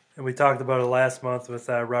it. And we talked about it last month with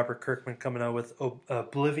Robert Kirkman coming out with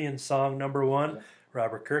Oblivion Song #1. Yeah.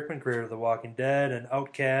 Robert Kirkman, creator of The Walking Dead and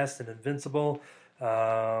Outcast and Invincible.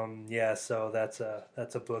 Yeah, so that's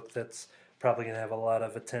a book that's probably going to have a lot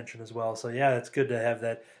of attention as well. So yeah, it's good to have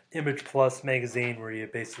that Image Plus magazine where you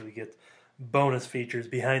basically get bonus features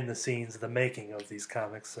behind the scenes of the making of these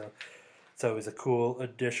comics. So it's always a cool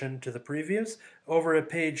addition to the previews. Over at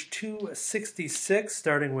page 266,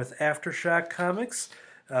 starting with Aftershock Comics.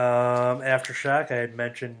 Aftershock, I had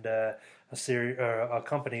mentioned a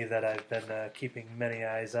company that I've been keeping many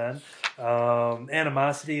eyes on.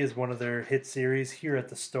 Animosity is one of their hit series here at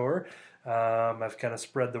the store. I've kind of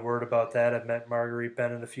spread the word about that. I've met Marguerite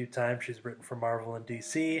Bennett a few times. She's written for Marvel and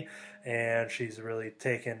DC, and she's really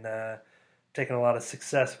taken a lot of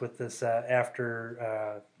success with this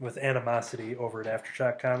with Animosity over at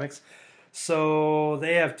Aftershock Comics. So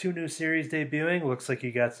they have 2 new series debuting. Looks like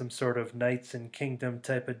you got some sort of Knights and Kingdom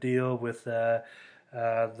type of deal with the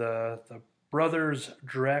Brothers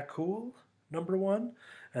Dracul #1,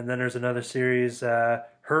 and then there's another series,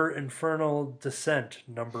 Her Infernal Descent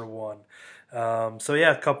 #1. So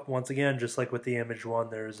yeah, once again, just like with the Image one,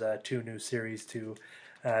 there's 2 new series to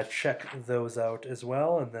check those out as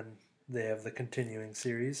well, and then they have the continuing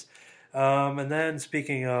series. And then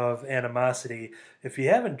speaking of Animosity, if you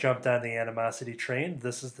haven't jumped on the Animosity train,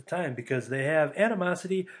 this is the time because they have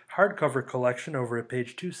Animosity hardcover collection over at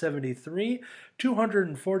page 273,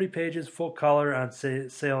 240 pages full color on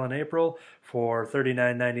sale in April for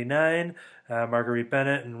 $39.99. Marguerite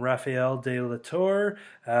Bennett and Raphael De La Torre.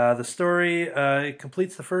 The story it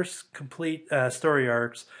completes the first complete story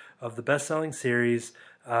arcs of the best-selling series,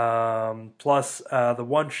 plus the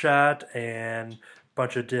one-shot and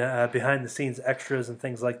bunch of behind-the-scenes extras and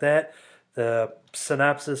things like that. The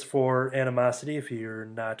synopsis for Animosity, if you're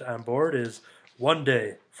not on board, is: one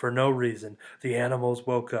day, for no reason, the animals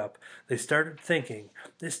woke up. They started thinking.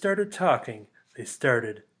 They started talking. They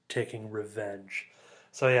started taking revenge.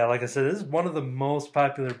 So yeah, like I said, this is one of the most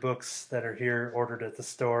popular books that are here ordered at the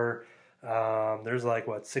store. There's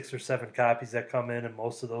 6 or 7 copies that come in, and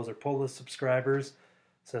most of those are pull list subscribers.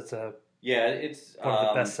 So it's it's one of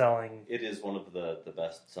the best-selling. It is one of the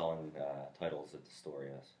best-selling titles at the store.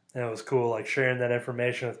 Yes, and it was cool, sharing that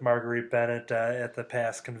information with Marguerite Bennett at the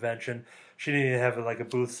past convention. she didn't even have like a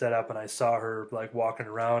booth set up, and I saw her like walking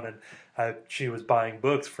around, and she was buying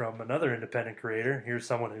books from another independent creator. Here's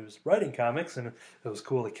someone who's writing comics, and it was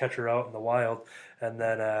cool to catch her out in the wild. And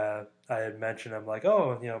then I had mentioned, I'm like,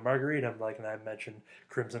 oh, Marguerite. I'm like, and I mentioned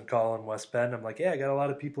Crimson Call in West Bend. I'm like, yeah, I got a lot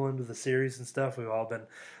of people into the series and stuff. We've all been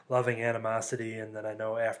loving Animosity, and then I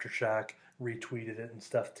know Aftershock retweeted it and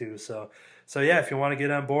stuff too. So yeah, if you want to get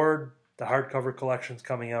on board, the hardcover collection's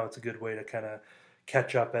coming out. It's a good way to kind of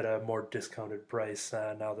catch up at a more discounted price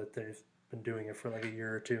now that they've been doing it for like a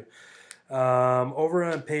year or two. Over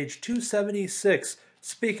on page 276,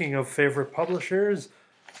 speaking of favorite publishers,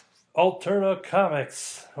 Alterna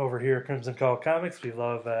Comics over here at Crimson Call Comics. We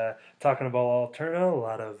love talking about Alterna.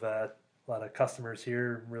 A lot of customers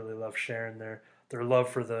here really love sharing their love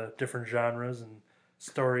for the different genres and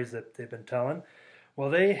stories that they've been telling.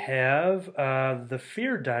 Well, they have the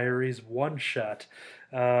Fear Diaries one shot.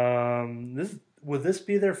 Would this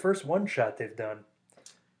be their first one shot they've done?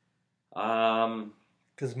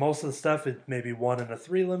 Because most of the stuff is maybe 1 in a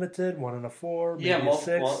 3 limited, 1 in a 4, maybe a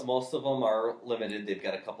 6. Most of them are limited. They've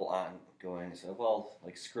got a couple ongoing. So, well,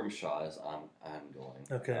 like Scrimshaw is ongoing.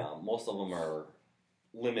 Okay. Most of them are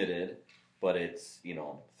limited, but it's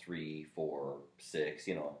 3, 4, 6.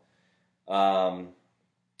 And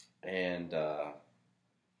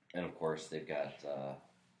of course they've got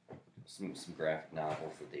some graphic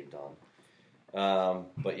novels that they've done.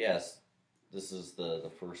 But yes, this is the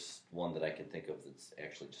first one that I can think of that's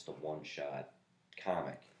actually just a one-shot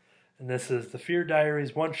comic. And this is the Fear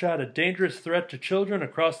Diaries one-shot. A dangerous threat to children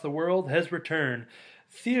across the world has returned.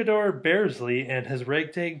 Theodore Bearsley and his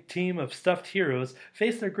ragtag team of stuffed heroes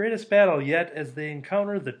face their greatest battle yet as they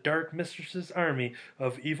encounter the Dark Mistress's army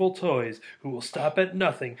of evil toys who will stop at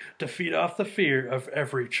nothing to feed off the fear of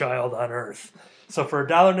every child on Earth. So for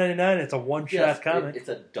 $1.99, it's a one-shot comic. It's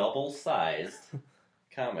a double-sized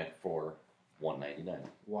comic for $1.99.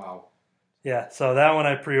 Wow. Yeah, so that one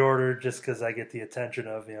I pre-ordered just because I get the attention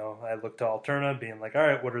of, I looked to Alterna being like, all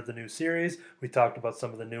right, what are the new series? We talked about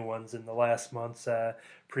some of the new ones in the last month's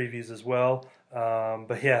previews as well.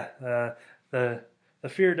 But yeah, the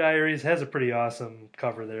Fear Diaries has a pretty awesome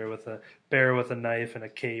cover there with a bear with a knife and a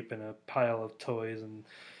cape and a pile of toys and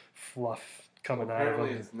fluff coming out of them.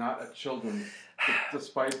 Apparently it's not a children's,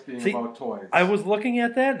 despite being about toys. I was looking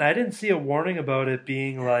at that and I didn't see a warning about it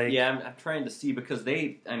being like... Yeah, I'm trying to see because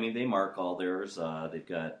they mark all theirs. They've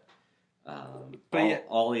got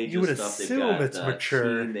all ages you would stuff. Assume they've got, it's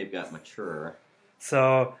mature. Teen, they've got mature.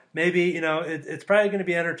 So maybe, it's probably going to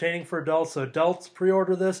be entertaining for adults. So adults,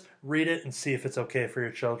 pre-order this, read it, and see if it's okay for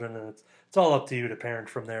your children. And it's all up to you to parent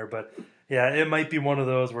from there. But yeah, it might be one of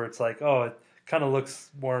those where it's like, oh, it kind of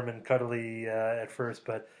looks warm and cuddly at first,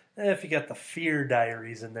 but if you got the Fear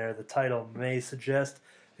Diaries in there, the title may suggest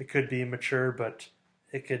it could be mature, but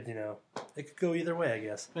it could, it could go either way, I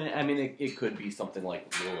guess. I mean, it could be something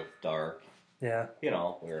like Lilith Dark. Yeah.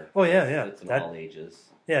 Where it's in all ages.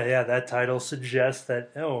 Yeah, that title suggests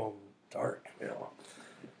that, dark,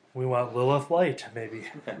 we want Lilith Light, maybe.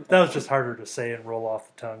 That was just harder to say and roll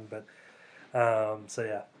off the tongue, but, so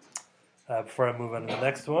yeah. Before I move on to the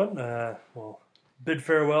next one, we'll bid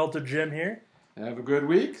farewell to Jim here. Have a good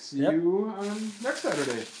week. See you on next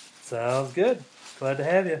Saturday. Sounds good. Glad to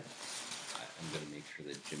have you. I'm going to make sure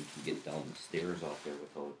that Jim can get down the stairs out there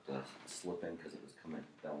without slipping because it was coming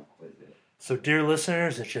down quite a bit. So, dear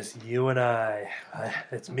listeners, it's just you and I.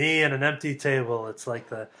 It's me and an empty table. It's like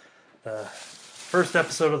the first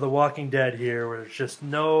episode of The Walking Dead here, where there's just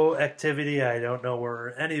no activity. I don't know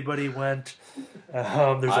where anybody went. There's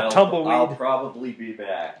a tumbleweed. I'll probably be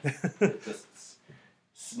back. It's just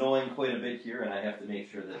snowing quite a bit here, and I have to make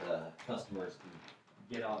sure that customers can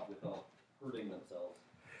get out without hurting themselves.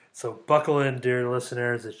 So buckle in, dear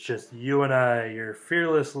listeners. It's just you and I, your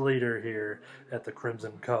fearless leader here at the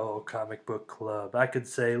Crimson Call Comic Book Club. I could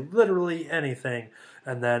say literally anything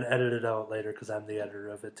and then edit it out later because I'm the editor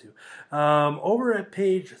of it too. Over at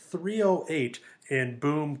page 308 in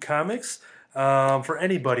Boom Comics, for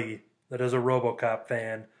anybody that is a RoboCop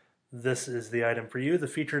fan, this is the item for you. The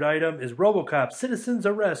featured item is RoboCop Citizen's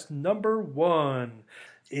Arrest #1.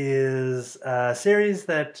 Is a series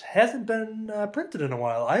that hasn't been printed in a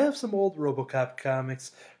while. I have some old RoboCop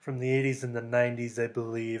comics from the 80s and the 90s, I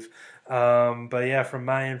believe. But yeah, from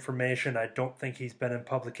my information, I don't think he's been in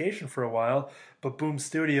publication for a while. But Boom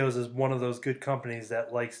Studios is one of those good companies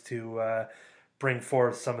that likes to bring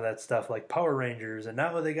forth some of that stuff like Power Rangers. And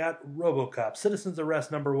now they got RoboCop Citizen's Arrest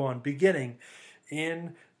 #1 beginning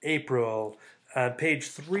in April. Page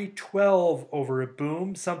 312 over at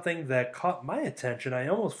Boom, something that caught my attention. I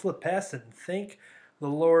almost flipped past it and thank the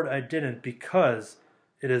Lord I didn't, because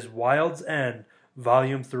it is Wild's End,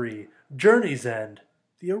 Volume 3, Journey's End,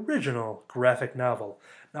 the original graphic novel.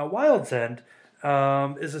 Now, Wild's End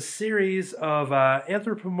is a series of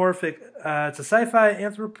anthropomorphic. It's a sci-fi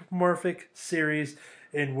anthropomorphic series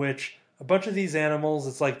in which a bunch of these animals.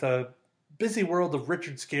 It's like the busy world of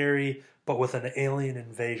Richard Scarry, but with an alien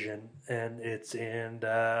invasion, and it's in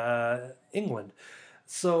England.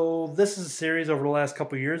 So this is a series over the last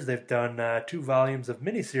couple of years. They've done 2 volumes of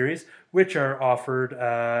miniseries, which are offered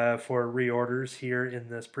for reorders here in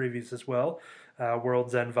this previews as well.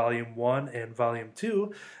 World's End Volume 1 and Volume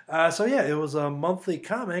 2. So yeah, it was a monthly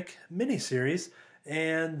comic miniseries,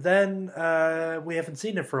 and then we haven't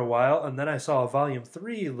seen it for a while, and then I saw Volume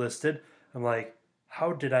 3 listed. I'm like,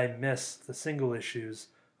 how did I miss the single issues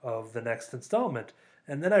of the next installment?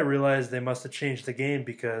 And then I realized they must have changed the game,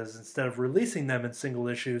 because instead of releasing them in single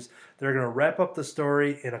issues, they're going to wrap up the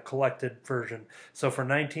story in a collected version. So for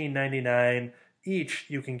 $19.99 each,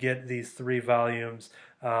 you can get these 3 volumes.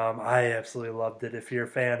 I absolutely loved it. If you're a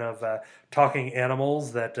fan of talking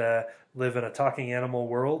animals that live in a talking animal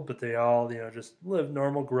world, but they all just live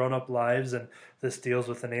normal grown-up lives, and this deals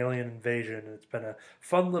with an alien invasion. It's been a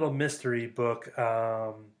fun little mystery book.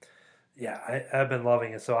 Yeah, I've been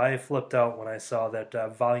loving it. So I flipped out when I saw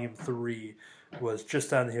that Volume 3 was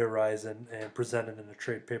just on the horizon and presented in a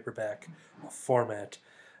trade paperback format.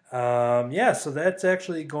 Yeah, so that's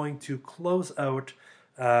actually going to close out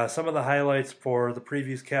some of the highlights for the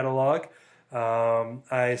previews catalog.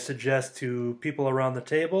 I suggest to people around the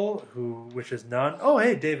table, which is none. Oh,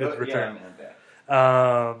 hey, David's returned. Yeah, I'm back.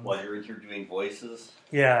 Um, While you're doing voices,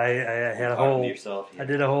 yeah, I had a talking whole. to yourself. I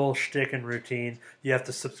did a whole shtick and routine. You have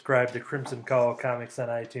to subscribe to Crimson Call Comics on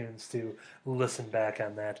iTunes to listen back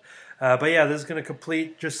on that. But yeah, this is going to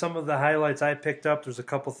complete just some of the highlights I picked up. There's a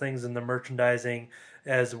couple things in the merchandising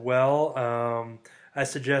as well. I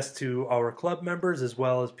suggest to our club members, as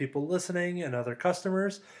well as people listening and other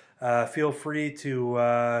customers, feel free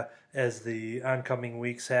to, as the oncoming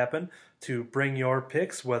weeks happen, to bring your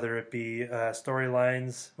picks, whether it be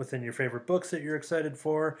storylines within your favorite books that you're excited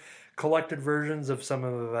for, collected versions of some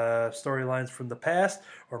of the storylines from the past,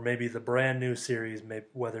 or maybe the brand new series,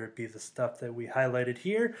 whether it be the stuff that we highlighted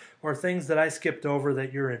here, or things that I skipped over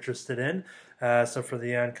that you're interested in. So for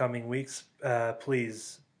the oncoming weeks,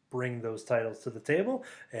 please bring those titles to the table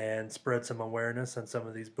and spread some awareness on some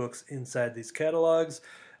of these books inside these catalogs.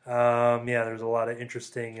 Yeah, there's a lot of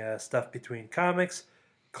interesting stuff between comics,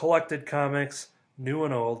 collected comics, new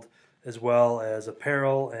and old, as well as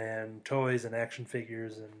apparel and toys and action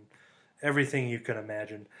figures and everything you can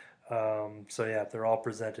imagine. So yeah, they're all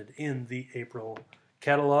presented in the April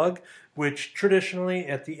catalog, which traditionally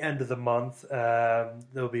at the end of the month,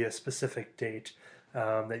 there'll be a specific date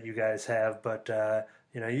that you guys have, but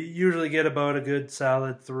you usually get about a good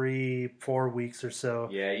solid 3-4 weeks or so.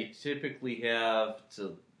 Yeah, you typically have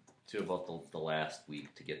to about the last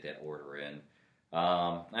week to get that order in.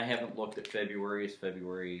 I haven't looked at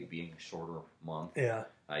February being a shorter month. Yeah.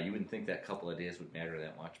 You wouldn't think that couple of days would matter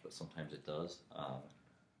that much, but sometimes it does.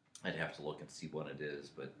 I'd have to look and see what it is,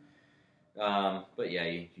 but yeah,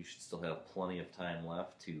 you should still have plenty of time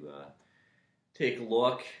left to take a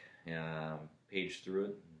look, page through it,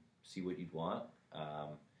 and see what you'd want.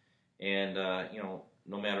 And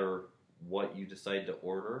no matter what you decide to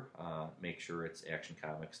order, make sure it's Action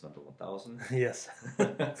Comics number 1000. Yes.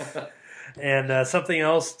 And something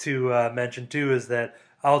else to mention too is that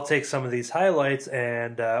I'll take some of these highlights,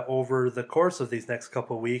 and over the course of these next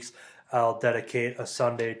couple of weeks, I'll dedicate a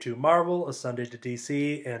Sunday to Marvel, a Sunday to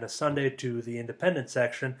DC, and a Sunday to the independent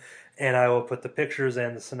section. And I will put the pictures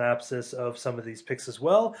and the synopsis of some of these picks as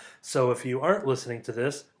well. So if you aren't listening to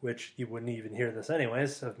this, which you wouldn't even hear this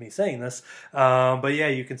anyways, of me saying this, but yeah,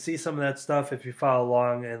 you can see some of that stuff if you follow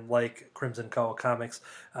along and like Crimson Call Comics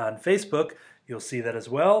on Facebook. You'll see that as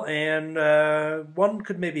well. And one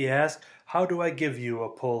could maybe ask, how do I give you a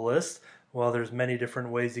pull list? Well, there's many different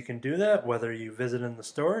ways you can do that, whether you visit in the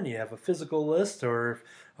store and you have a physical list or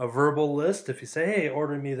a verbal list. If you say, hey,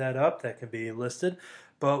 order me that up, that can be listed.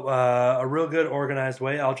 But a real good organized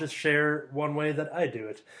way, I'll just share one way that I do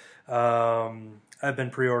it. I've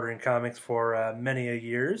been pre-ordering comics for many a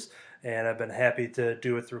years, and I've been happy to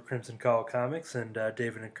do it through Crimson Call Comics, and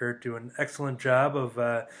David and Kurt do an excellent job of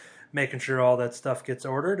making sure all that stuff gets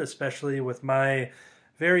ordered, especially with my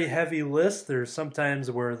very heavy list. There's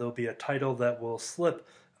sometimes where there'll be a title that will slip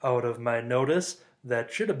out of my notice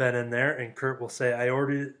that should have been in there, and Kurt will say, I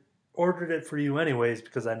ordered it for you anyways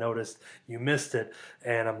because I noticed you missed it.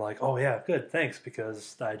 And I'm like, oh yeah, good, thanks,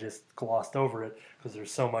 because I just glossed over it because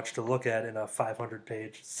there's so much to look at in a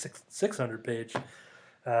 500-page, 600-page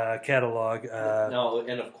catalog. No,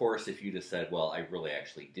 and of course, if you just said, well, I really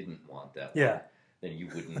actually didn't want that one. Yeah. then you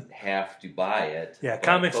wouldn't have to buy it. Yeah,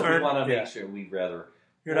 comics but aren't. We want to yeah. make sure we'd rather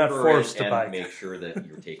You're not order forced it to and buy. make sure that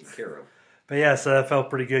you're taken care of. But yeah, so that felt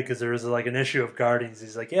pretty good because there was like an issue of Guardians.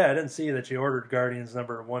 He's like, yeah, I didn't see that you ordered Guardians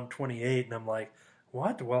number 128, and I'm like,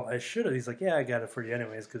 what? Well, I should have. He's like, yeah, I got it for you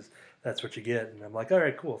anyways because that's what you get. And I'm like, all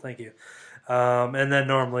right, cool, thank you. And then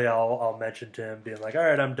normally I'll mention to him being like, all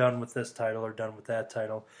right, I'm done with this title or done with that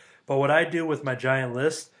title. But what I do with my giant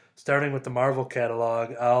list, starting with the Marvel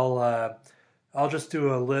catalog, I'll just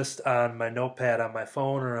do a list on my notepad on my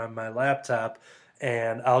phone or on my laptop,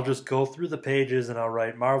 and I'll just go through the pages and I'll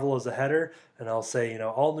write Marvel as a header, and I'll say,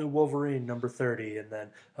 all new Wolverine number 30, and then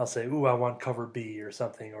I'll say, ooh, I want cover B or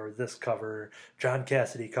something, or this cover, John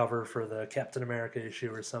Cassidy cover for the Captain America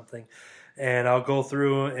issue or something. And I'll go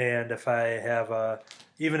through, and if I have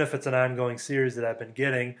even if it's an ongoing series that I've been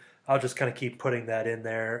getting, I'll just kind of keep putting that in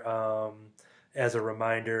there as a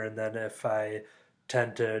reminder, and then if I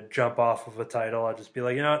tend to jump off of a title, I'll just be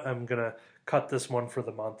like, I'm going to cut this one for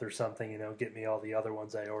the month or something, get me all the other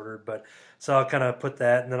ones I ordered. But so I'll kind of put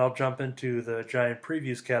that, and then I'll jump into the giant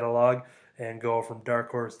previews catalog and go from Dark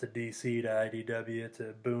Horse to DC to IDW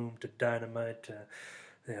to Boom to Dynamite to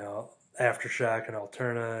Aftershock and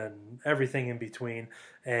Alterna and everything in between,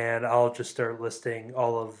 and I'll just start listing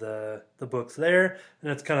all of the books there,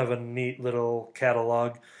 and it's kind of a neat little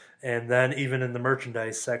catalog. And then even in the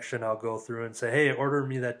merchandise section, I'll go through and say, hey, order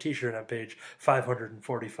me that t-shirt on page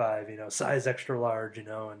 545, size extra large, and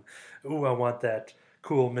ooh, I want that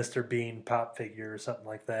cool Mr. Bean pop figure or something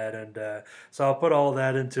like that. And so I'll put all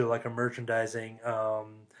that into like a merchandising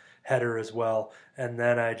header as well. And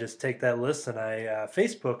then I just take that list and I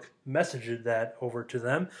Facebook messaged that over to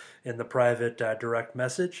them in the private direct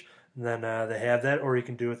message. And then they have that, or you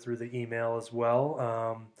can do it through the email as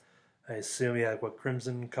well. I assume,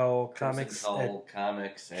 Crimson Cull Comics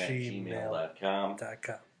Comics at gmail.com.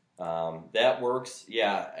 That works.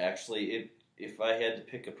 Yeah, actually, if I had to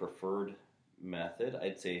pick a preferred method,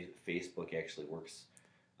 I'd say Facebook actually works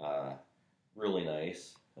really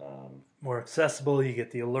nice. More accessible. You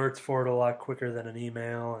get the alerts for it a lot quicker than an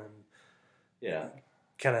email, and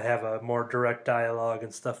kind of have a more direct dialogue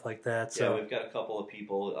and stuff like that. So we've got a couple of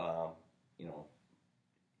people,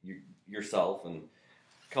 yourself and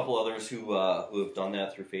a couple others who have done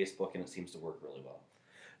that through Facebook, and it seems to work really well.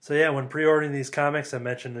 So when pre-ordering these comics, I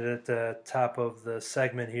mentioned it at the top of the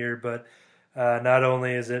segment here, but not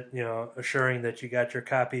only is it assuring that you got your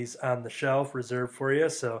copies on the shelf reserved for you,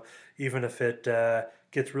 so even if it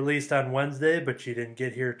gets released on Wednesday, but you didn't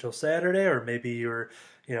get here till Saturday, or maybe you're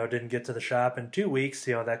didn't get to the shop in 2 weeks,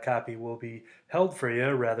 that copy will be held for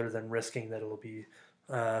you rather than risking that it'll be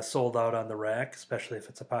sold out on the rack, especially if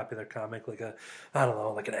it's a popular comic like an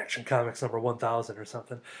Action Comics number 1000 or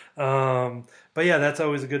something. But that's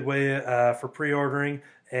always a good way for pre-ordering.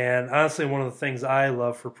 And honestly, one of the things I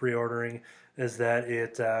love for pre-ordering is that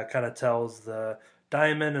it kind of tells the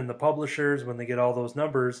Diamond and the publishers when they get all those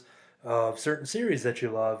numbers of certain series that you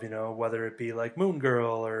love, whether it be like Moon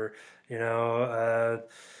Girl or,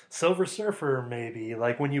 Silver Surfer maybe.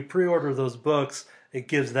 Like when you pre-order those books, it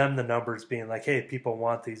gives them the numbers being like, hey, people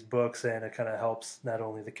want these books, and it kind of helps not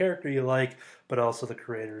only the character you like, but also the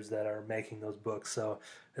creators that are making those books. So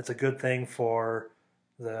it's a good thing for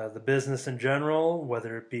the business in general,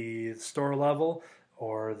 whether it be the store level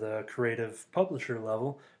or the creative publisher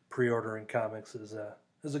level. Pre-ordering comics is a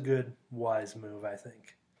good, wise move, I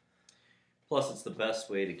think. Plus, it's the best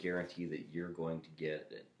way to guarantee that you're going to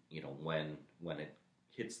get it, when it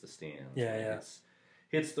hits the stands.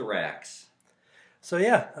 Hits the racks. So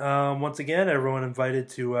once again, everyone invited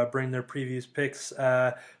to bring their previous picks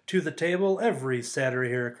to the table every Saturday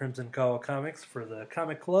here at Crimson Cull Comics for the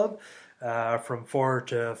Comic Club from 4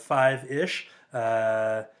 to 5-ish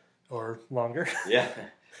or longer.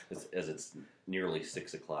 As it's nearly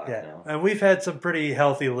 6 o'clock now. And we've had some pretty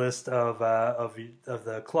healthy list of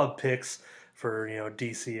the club picks for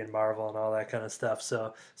DC and Marvel and all that kind of stuff.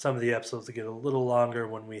 So some of the episodes get a little longer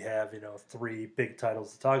when we have 3 big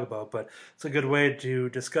titles to talk about. But it's a good way to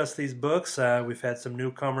discuss these books. We've had some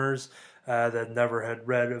newcomers that never had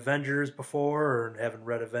read Avengers before or haven't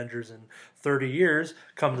read Avengers in 30 years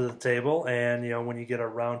come to the table. And when you get a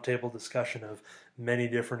roundtable discussion of many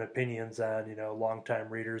different opinions on long-time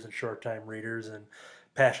readers and short-time readers and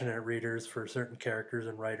passionate readers for certain characters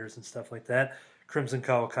and writers and stuff like that, Crimson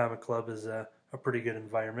Cull Comic Club is a pretty good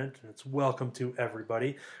environment, and it's welcome to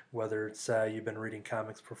everybody, whether it's you've been reading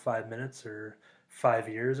comics for 5 minutes or 5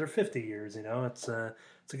 years or 50 years. It's a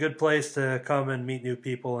good place to come and meet new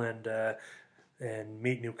people and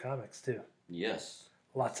meet new comics too. Yes,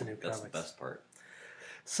 lots of new comics. That's the best part.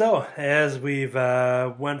 So, as we've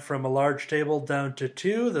went from a large table down to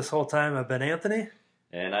two, this whole time I've been Anthony.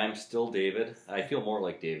 And I'm still David. I feel more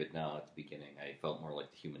like David now at the beginning. I felt more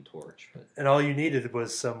like the Human Torch. But And all you needed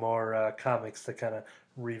was some more comics to kind of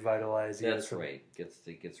revitalize you. that's right.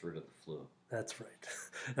 It gets rid of the flu. That's right.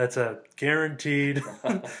 That's a guaranteed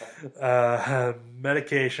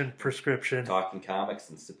medication prescription. Talking comics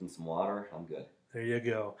and sipping some water, I'm good. There you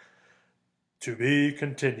go. To be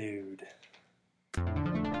continued.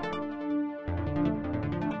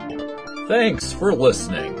 Thanks for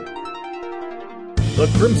listening. The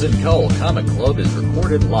Crimson Cowl Comic Club is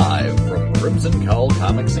recorded live from Crimson Cowl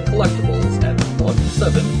Comics and Collectibles at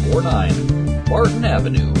 1749 Martin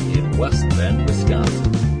Avenue in West Bend,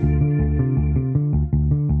 Wisconsin.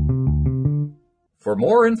 For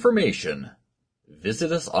more information,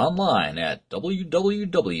 visit us online at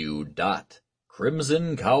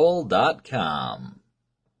www.crimsoncowl.com.